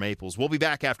I'm Taylor Maples. We'll be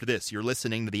back after this. You're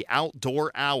listening to the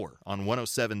Outdoor Hour on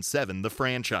 107.7 The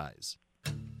Franchise.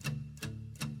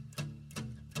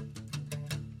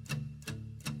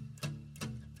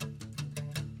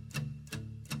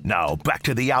 Now back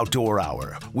to the Outdoor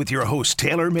Hour with your hosts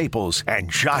Taylor Maples and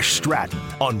Josh Stratton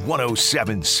on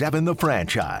 107.7 The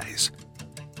Franchise.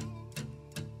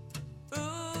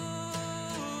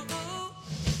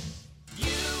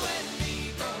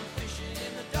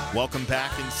 Welcome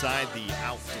back inside the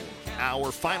Outdoor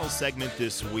Hour. Final segment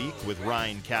this week with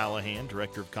Ryan Callaghan,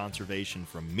 Director of Conservation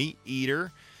from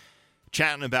MeatEater,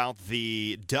 chatting about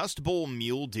the Dust Bowl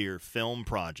Mule Deer film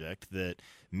project that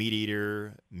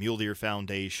MeatEater, Mule Deer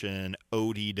Foundation,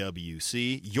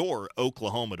 ODWC, your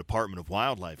Oklahoma Department of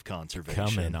Wildlife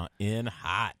Conservation. Coming in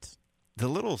hot. The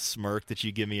little smirk that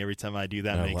you give me every time I do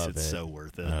that makes it so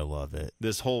worth it. I love it.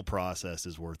 This whole process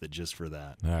is worth it just for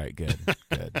that. All right, good.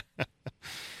 Good.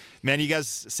 Man, you guys,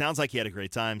 sounds like you had a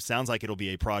great time. Sounds like it'll be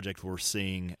a project we're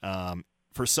seeing.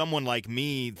 For someone like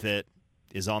me that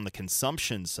is on the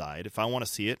consumption side, if I want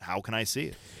to see it, how can I see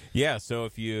it? Yeah, so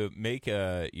if you make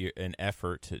an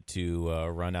effort to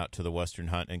run out to the Western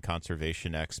Hunt and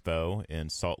Conservation Expo in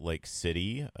Salt Lake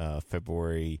City,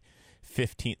 February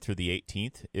 15th through the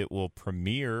 18th, it will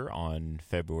premiere on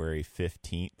February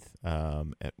 15th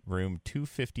at room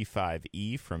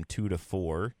 255E from 2 to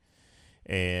 4.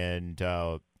 And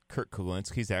Kurt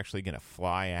Kulinski's actually going to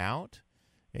fly out,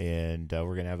 and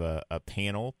we're going to have a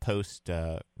panel post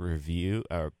review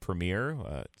premiere.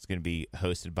 It's going to be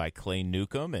hosted by Clay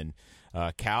Newcomb, and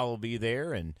Cal will be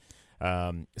there, and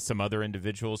some other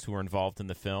individuals who are involved in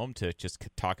the film to just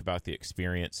talk about the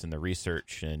experience and the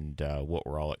research and what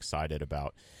we're all excited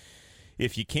about.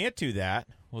 If you can't do that,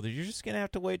 well, then you're just going to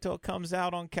have to wait till it comes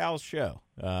out on Cal's show,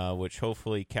 which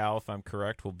hopefully, Cal, if I'm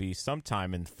correct, will be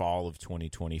sometime in fall of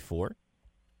 2024.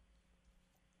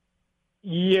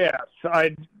 Yes,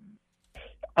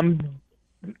 I'm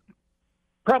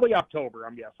probably October,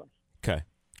 I'm guessing. Okay,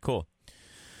 cool.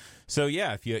 So,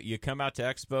 yeah, if you come out to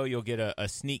Expo, you'll get a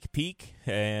sneak peek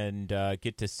and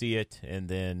get to see it, and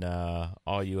then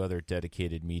all you other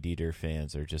dedicated MeatEater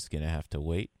fans are just going to have to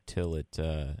wait till it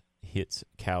hits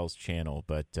Cal's channel.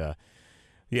 But,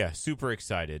 yeah, super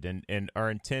excited. And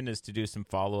our intent is to do some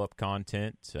follow-up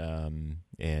content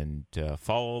and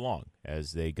follow along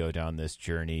as they go down this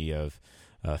journey of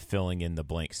filling in the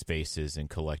blank spaces and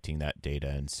collecting that data.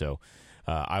 And so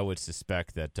I would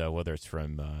suspect that whether it's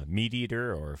from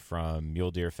MeatEater or from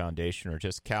Mule Deer Foundation or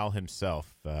just Cal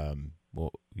himself,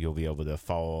 you'll be able to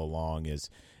follow along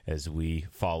as we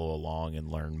follow along and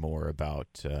learn more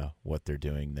about what they're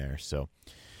doing there. So,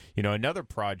 you know, another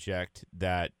project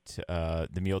that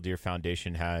the Mule Deer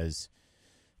Foundation has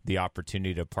the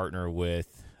opportunity to partner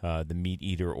with the Meat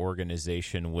Eater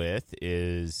organization with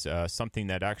is something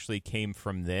that actually came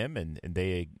from them, and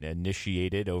they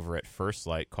initiated over at First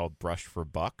Light, called Brush for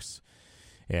Bucks,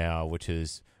 which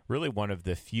is really one of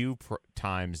the few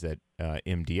times that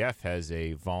MDF has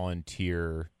a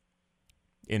volunteer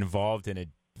involved in a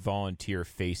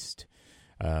volunteer-faced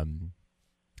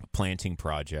planting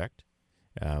project.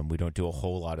 We don't do a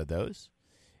whole lot of those.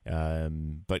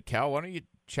 But Cal, why don't you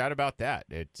chat about that?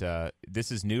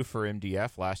 This is new for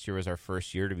MDF. Last year was our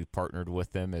first year to be partnered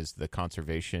with them as the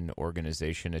conservation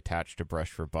organization attached to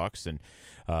Brush for Bucks. And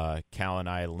Cal and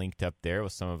I linked up there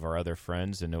with some of our other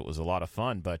friends, and it was a lot of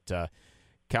fun. But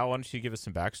Cal, why don't you give us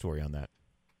some backstory on that?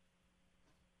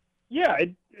 Yeah,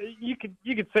 you could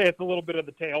say it's a little bit of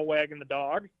the tail wagging the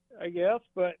dog, I guess.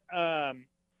 But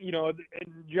you know,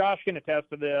 and Josh can attest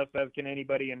to this, as can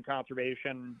anybody in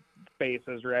conservation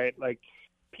spaces, right? Like,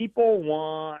 people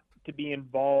want to be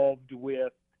involved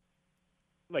with,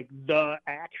 like, the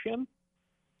action,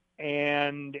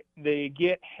 and they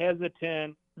get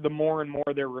hesitant the more and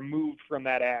more they're removed from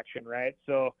that action, right?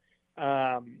 So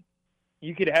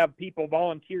you could have people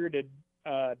volunteer to,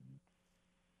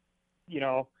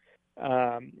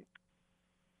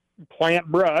 plant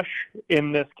brush,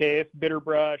 in this case, bitter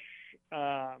brush,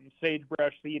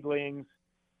 sagebrush seedlings,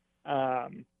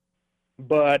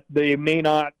 but they may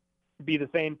not be the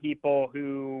same people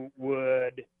who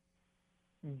would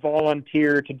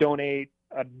volunteer to donate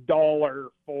 $1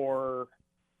 for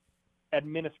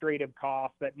administrative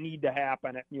costs that need to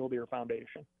happen at Mule Deer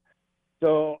Foundation.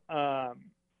 So,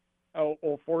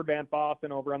 Ford Van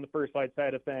Fossen over on the First Light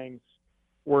side of things,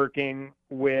 working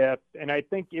with, and I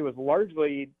think it was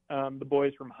largely the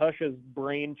boys from Hush's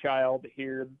brainchild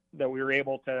here that we were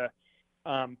able to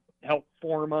help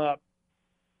form up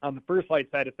on the First Light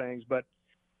side of things. But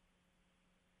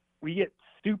we get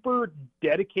super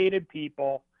dedicated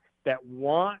people that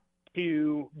want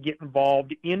to get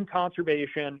involved in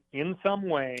conservation in some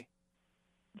way,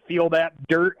 feel that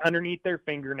dirt underneath their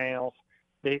fingernails.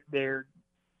 They're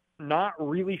not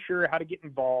really sure how to get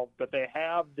involved, but they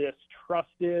have this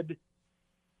trusted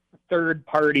third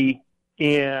party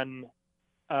in,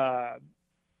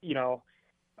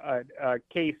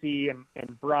 Casey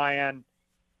and Brian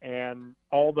and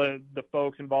all the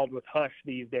folks involved with Hush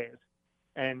these days.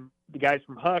 And the guys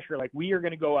from Hush are like, we are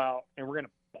going to go out and we're going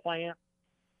to plant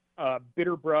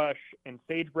bitter brush and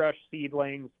sagebrush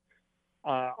seedlings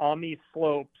on these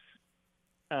slopes,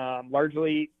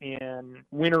 largely in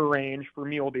winter range for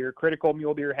mule deer, critical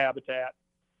mule deer habitat.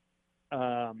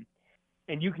 And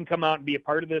you can come out and be a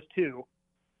part of this too.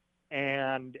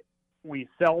 And we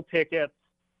sell tickets.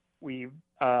 We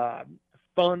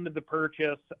fund the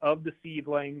purchase of the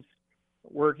seedlings,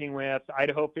 working with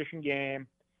Idaho Fish and Game.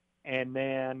 And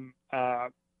then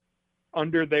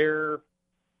under their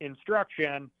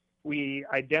instruction, we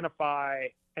identify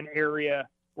an area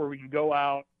where we can go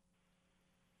out,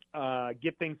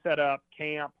 get things set up,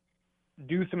 camp,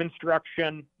 do some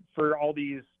instruction for all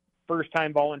these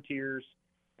first-time volunteers,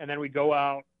 and then we go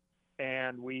out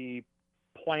and we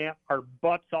plant our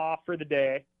butts off for the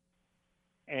day,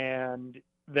 and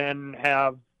then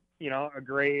have, a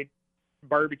great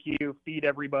barbecue, feed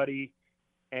everybody,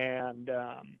 and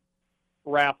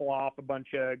raffle off a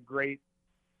bunch of great,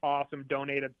 awesome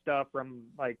donated stuff from,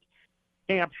 like,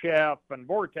 Camp Chef and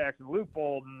Vortex and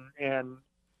Loophole and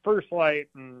First Light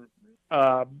and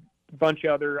a bunch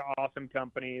of other awesome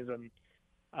companies, and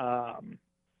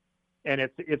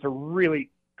it's a really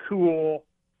cool,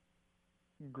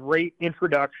 great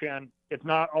introduction. It's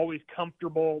not always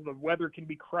comfortable. The weather can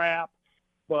be crap,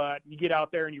 but you get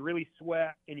out there and you really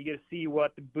sweat, and you get to see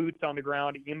what the boots on the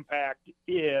ground impact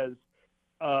is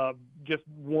of just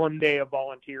one day of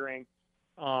volunteering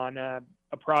on a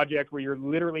project where you're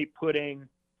literally putting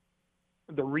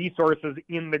the resources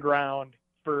in the ground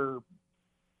for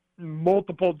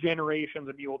multiple generations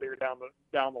of mule deer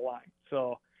down the line.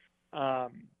 So,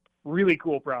 really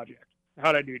cool project.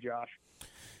 How'd I do, Josh?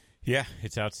 Yeah,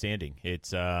 it's outstanding.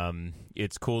 It's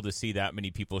cool to see that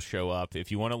many people show up. If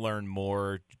you want to learn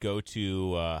more, go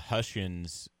to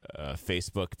Hushin's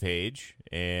Facebook page,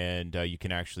 and you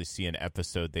can actually see an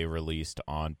episode they released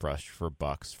on Brush for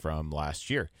Bucks from last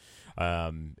year.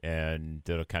 And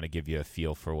it'll kind of give you a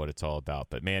feel for what it's all about.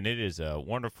 But, man, it is a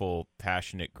wonderful,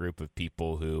 passionate group of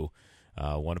people who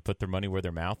want to put their money where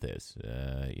their mouth is,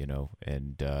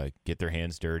 and get their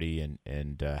hands dirty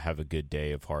and have a good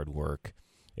day of hard work,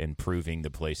 improving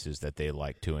the places that they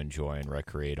like to enjoy and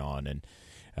recreate on. And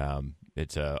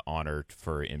it's an honor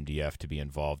for MDF to be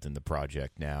involved in the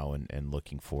project now, and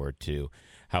looking forward to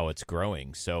how it's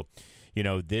growing. So,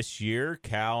 this year,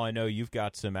 Cal, I know you've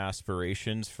got some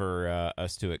aspirations for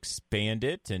us to expand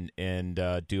it and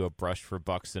do a Brush for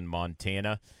Bucks in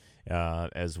Montana,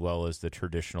 as well as the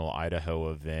traditional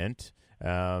Idaho event.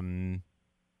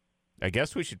 I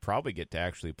guess we should probably get to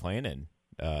actually planning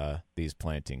these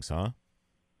plantings, huh?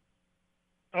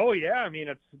 Oh yeah, I mean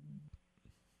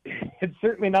it's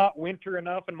certainly not winter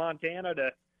enough in Montana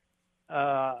to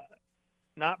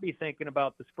not be thinking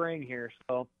about the spring here.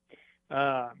 So,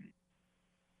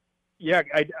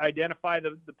 identify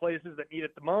the places that need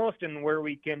it the most and where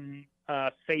we can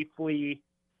safely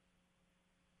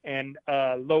and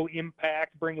low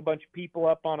impact bring a bunch of people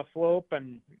up on a slope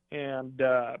and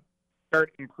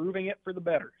start improving it for the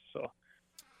better. So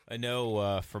I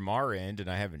know from our end, and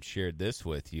I haven't shared this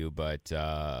with you, but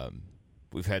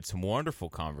we've had some wonderful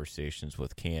conversations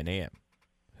with Can-Am,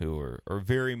 who are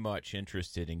very much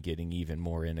interested in getting even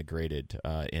more integrated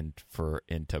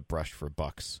into Brush for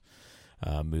Bucks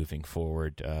moving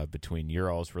forward, between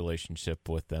your all's relationship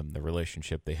with them, the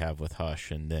relationship they have with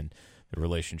Hush, and then the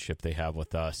relationship they have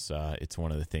with us. It's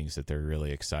one of the things that they're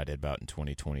really excited about in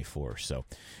 2024. So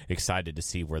excited to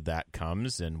see where that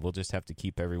comes, and we'll just have to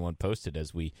keep everyone posted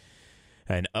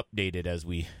and updated as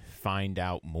we find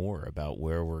out more about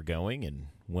where we're going and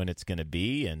when it's going to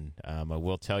be. And I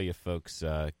will tell you, folks,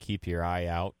 keep your eye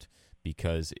out,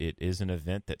 because it is an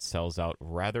event that sells out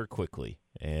rather quickly,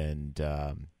 and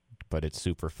but it's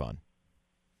super fun.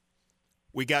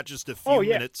 We got just a few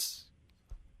minutes.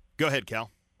 Go ahead,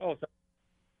 Cal. Oh, sorry.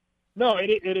 No, it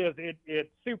is. It's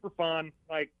super fun.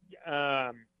 Like,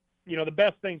 the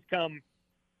best things come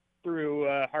through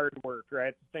hard work, right?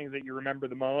 It's the things that you remember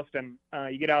the most. And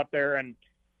you get out there, and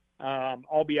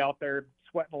I'll be out there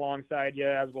sweating alongside you,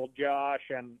 as will Josh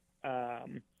and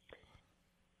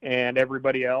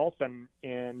everybody else. And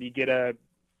you get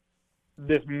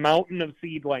this mountain of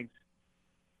seedlings.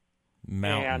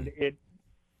 And it's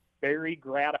very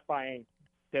gratifying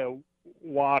to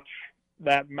watch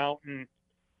that mountain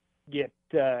get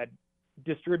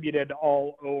distributed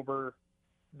all over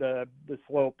the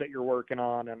slope that you're working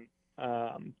on,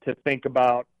 and to think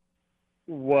about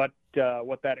what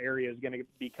that area is going to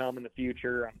become in the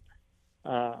future.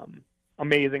 And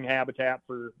amazing habitat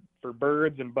for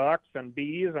birds and bucks and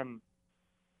bees,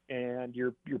 and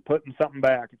you're putting something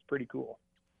back. It's pretty cool.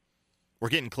 We're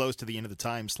getting close to the end of the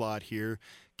time slot here.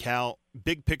 Cal,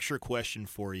 big picture question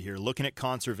for you here. Looking at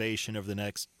conservation over the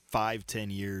next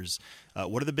 5-10 years,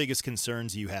 what are the biggest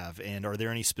concerns you have? And are there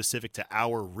any specific to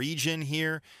our region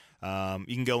here?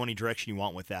 You can go any direction you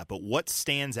want with that, but what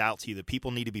stands out to you that people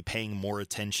need to be paying more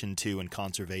attention to in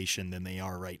conservation than they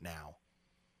are right now?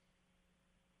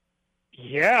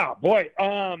 Yeah, boy.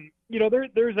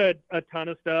 There's a ton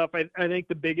of stuff. I think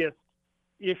the biggest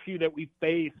issue that we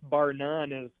face, bar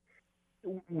none, is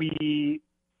we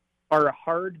are a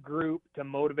hard group to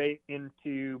motivate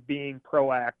into being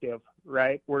proactive,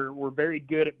 right? We're very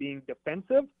good at being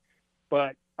defensive,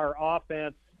 but our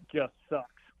offense just sucks.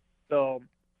 So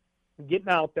getting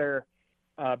out there,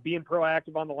 being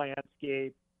proactive on the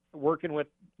landscape, working with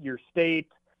your state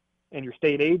and your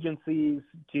state agencies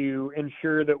to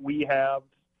ensure that we have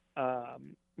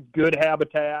good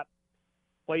habitat,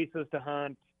 places to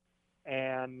hunt,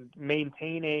 and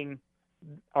maintaining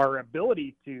our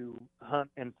ability to hunt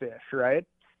and fish, right?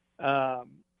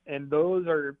 And those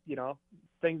are,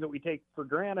 things that we take for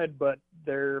granted, but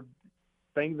they're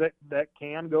things that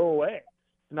can go away.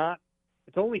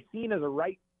 It's only seen as a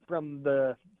right from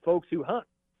the folks who hunt.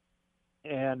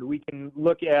 And we can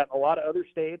look at a lot of other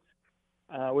states,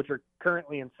 which are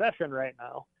currently in session right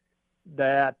now,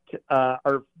 that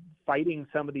are fighting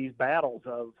some of these battles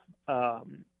of,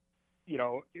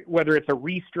 whether it's a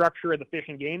restructure of the Fish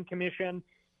and Game Commission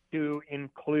to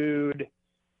include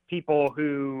people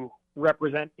who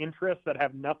represent interests that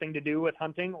have nothing to do with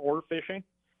hunting or fishing.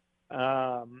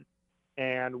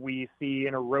 And we see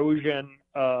an erosion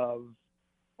of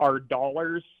our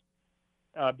dollars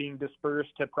being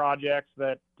dispersed to projects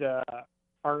that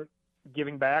aren't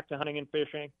giving back to hunting and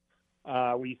fishing.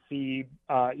 We see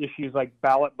issues like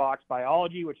ballot box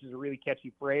biology, which is a really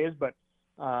catchy phrase, but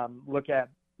look at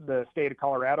the state of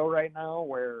Colorado right now,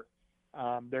 where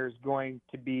there's going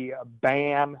to be a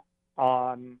ban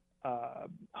on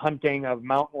hunting of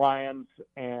mountain lions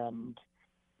and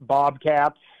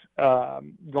bobcats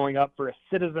going up for a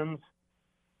citizens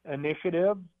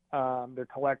initiative. They're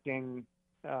collecting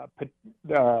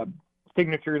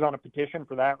signatures on a petition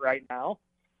for that right now.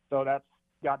 So that's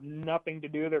got nothing to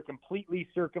do. They're completely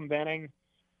circumventing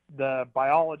the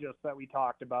biologists that we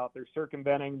talked about. They're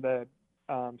circumventing the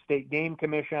State Game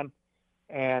Commission,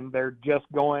 and they're just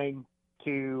going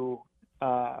to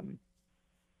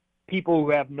people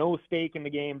who have no stake in the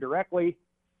game directly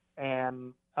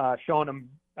and showing them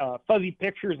fuzzy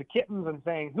pictures of kittens and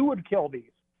saying, who would kill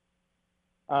these?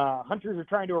 Hunters are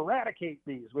trying to eradicate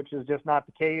these, which is just not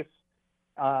the case.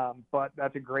 But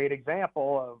that's a great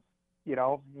example of,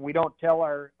 we don't tell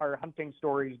our hunting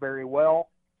stories very well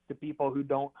to people who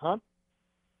don't hunt.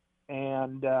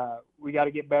 And we got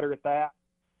to get better at that.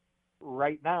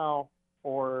 Right now,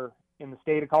 or in the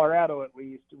state of Colorado at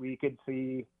least, we could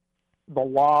see the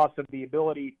loss of the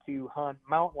ability to hunt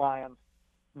mountain lions,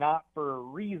 not for a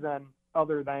reason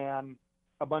other than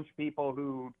a bunch of people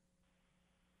who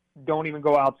don't even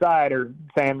go outside or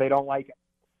saying they don't like it.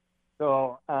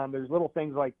 So there's little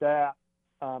things like that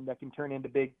that can turn into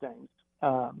big things.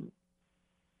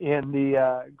 In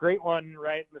the great one,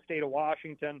 right, in the state of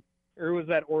Washington, or was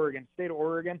that Oregon? State of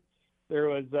Oregon, there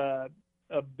was a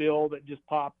bill that just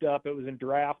popped up. It was in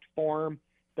draft form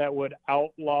that would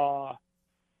outlaw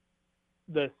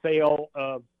the sale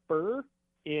of fur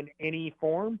in any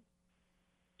form.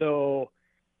 So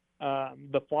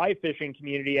the fly fishing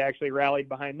community actually rallied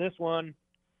behind this one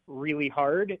really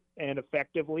hard and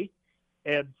effectively.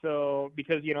 And so,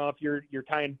 because, if you're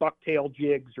tying bucktail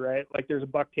jigs, right? Like there's a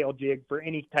bucktail jig for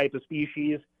any type of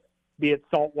species, be it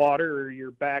saltwater or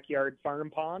your backyard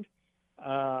farm pond.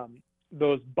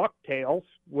 Those bucktails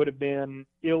would have been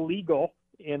illegal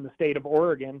in the state of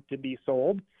Oregon to be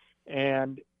sold.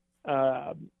 And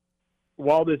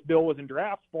while this bill was in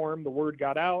draft form, the word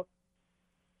got out.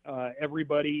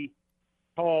 Everybody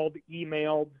called,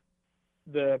 emailed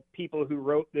the people who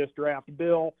wrote this draft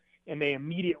bill, and they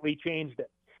immediately changed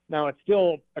it. Now, it's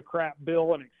still a crap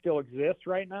bill, and it still exists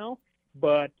right now,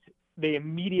 but they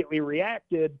immediately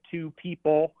reacted to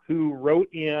people who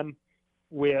wrote in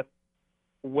with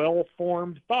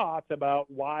well-formed thoughts about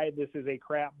why this is a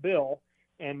crap bill,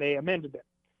 and they amended it.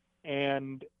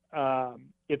 And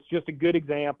it's just a good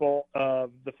example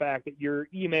of the fact that your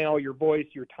email, your voice,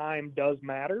 your time does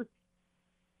matter.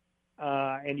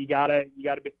 And you gotta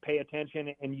pay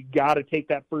attention, and you gotta take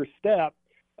that first step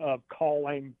of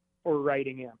calling or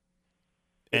writing in.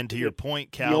 And to your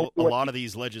point, Cal, a lot of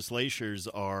these legislatures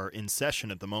are in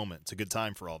session at the moment. It's a good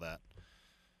time for all that.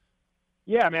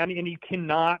 Yeah, man, and you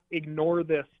cannot ignore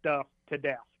this stuff to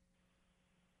death.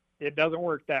 It doesn't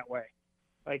work that way.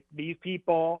 Like these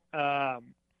people,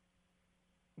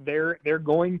 they're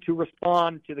going to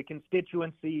respond to the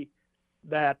constituency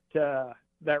that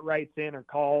writes in or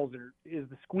calls or is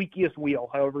the squeakiest wheel,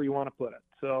 however you want to put it.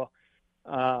 So,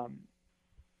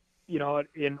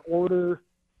 in order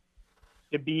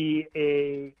to be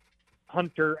a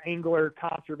hunter, angler,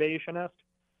 conservationist,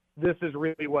 this is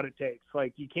really what it takes.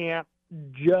 Like you can't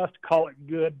just call it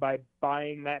good by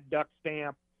buying that duck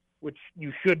stamp, which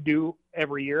you should do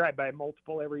every year. I buy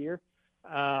multiple every year,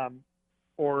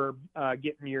 or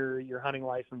getting your hunting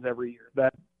license every year.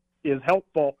 That is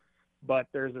helpful, but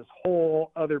there's this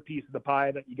whole other piece of the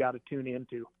pie that you got to tune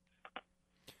into.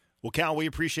 Well, Cal, we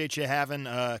appreciate you coming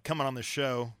on the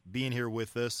show, being here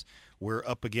with us. We're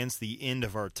up against the end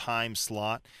of our time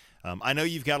slot. I know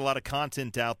you've got a lot of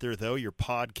content out there, though, your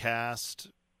podcast.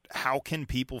 How can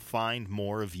people find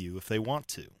more of you if they want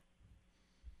to?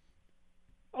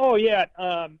 Oh, yeah.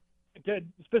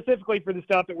 Specifically for the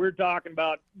stuff that we're talking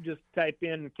about, just type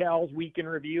in Cal's Week in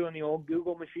Review in the old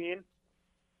Google machine,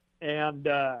 and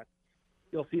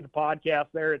you'll see the podcast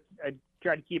there. I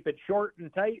try to keep it short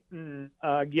and tight and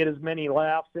get as many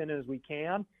laughs in as we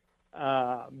can.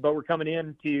 But we're coming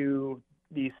into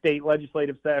the state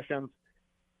legislative sessions,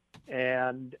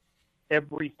 and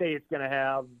every state's going to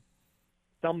have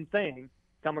something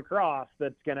come across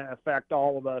that's going to affect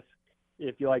all of us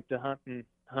if you like to hunt and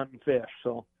fish.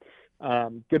 So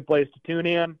good place to tune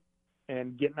in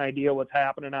and get an idea what's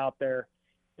happening out there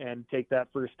and take that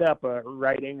first step of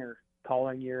writing or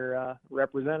calling your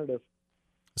representative.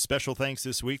 Special thanks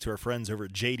this week to our friends over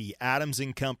at J.D. Adams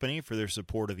 & Company for their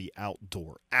support of the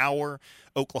Outdoor Hour,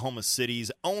 Oklahoma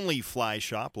City's only fly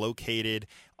shop located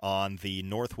on the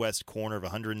northwest corner of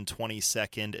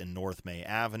 122nd and North May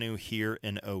Avenue here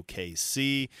in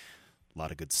OKC. A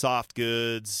lot of good soft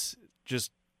goods,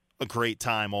 just a great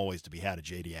time always to be had at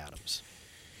J.D. Adams.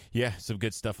 Yeah, some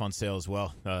good stuff on sale as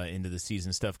well. Into the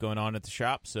season stuff going on at the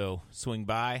shop, so swing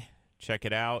by, check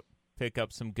it out. Pick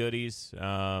up some goodies,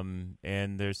 and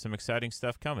there's some exciting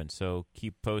stuff coming. So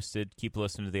keep posted, keep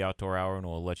listening to the Outdoor Hour, and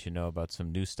we'll let you know about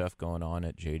some new stuff going on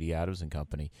at J.D. Adams &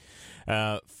 Company.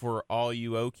 For all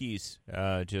you Okies,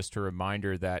 just a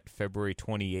reminder that February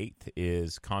 28th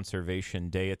is Conservation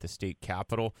Day at the state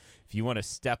capitol. If you want to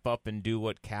step up and do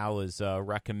what Cal is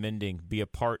recommending, be a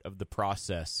part of the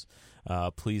process.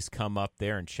 please come up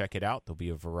there and check it out. There'll be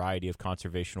a variety of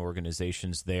conservation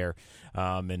organizations there,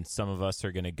 and some of us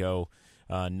are going to go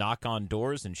knock on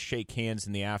doors and shake hands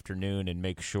in the afternoon and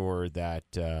make sure that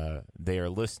they are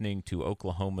listening to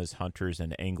Oklahoma's hunters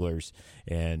and anglers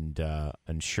and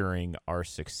ensuring our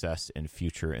success and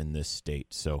future in this state.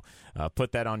 So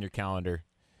put that on your calendar.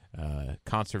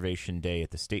 Conservation Day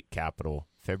at the state capitol,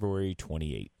 February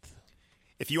 28th.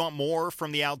 If you want more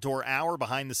from the Outdoor Hour,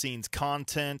 behind-the-scenes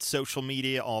content, social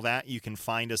media, all that, you can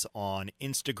find us on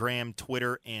Instagram,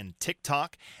 Twitter, and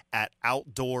TikTok at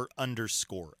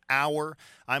outdoor_hour.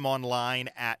 I'm online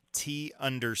at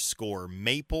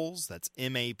T_Maples. That's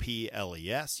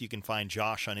MAPLES. You can find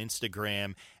Josh on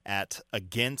Instagram at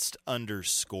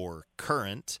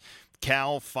against_current.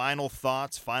 Cal, final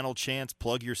thoughts, final chance,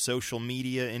 plug your social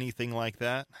media, anything like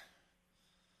that?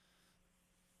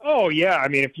 Oh, yeah. I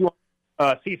mean, if you want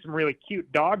see some really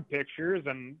cute dog pictures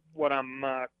and what I'm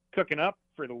cooking up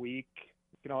for the week,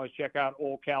 you can always check out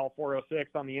Old Cal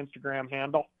 406 on the Instagram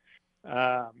handle.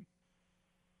 Yeah,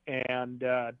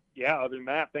 other than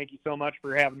that, thank you so much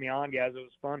for having me on, guys. It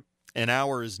was fun. An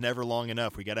hour is never long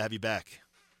enough. We got to have you back.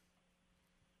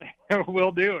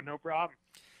 Will do. No problem.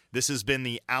 This has been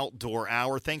the Outdoor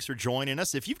Hour. Thanks for joining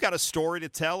us. If you've got a story to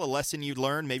tell, a lesson you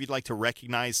learned, maybe you'd like to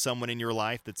recognize someone in your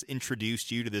life that's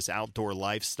introduced you to this outdoor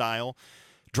lifestyle,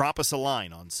 drop us a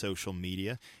line on social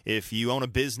media. If you own a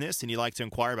business and you'd like to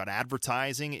inquire about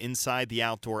advertising inside the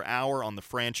Outdoor Hour on the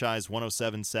Franchise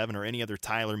 1077 or any other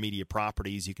Tyler Media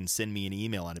properties, you can send me an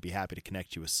email and I'd be happy to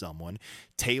connect you with someone.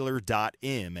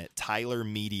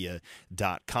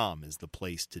 Taylor.m@tylermedia.com is the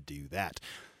place to do that.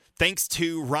 Thanks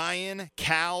to Ryan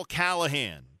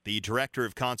Callaghan, the Director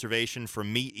of Conservation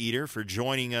from MeatEater, for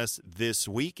joining us this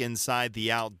week inside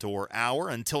the Outdoor Hour.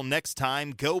 Until next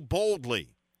time, go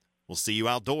boldly. We'll see you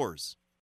outdoors.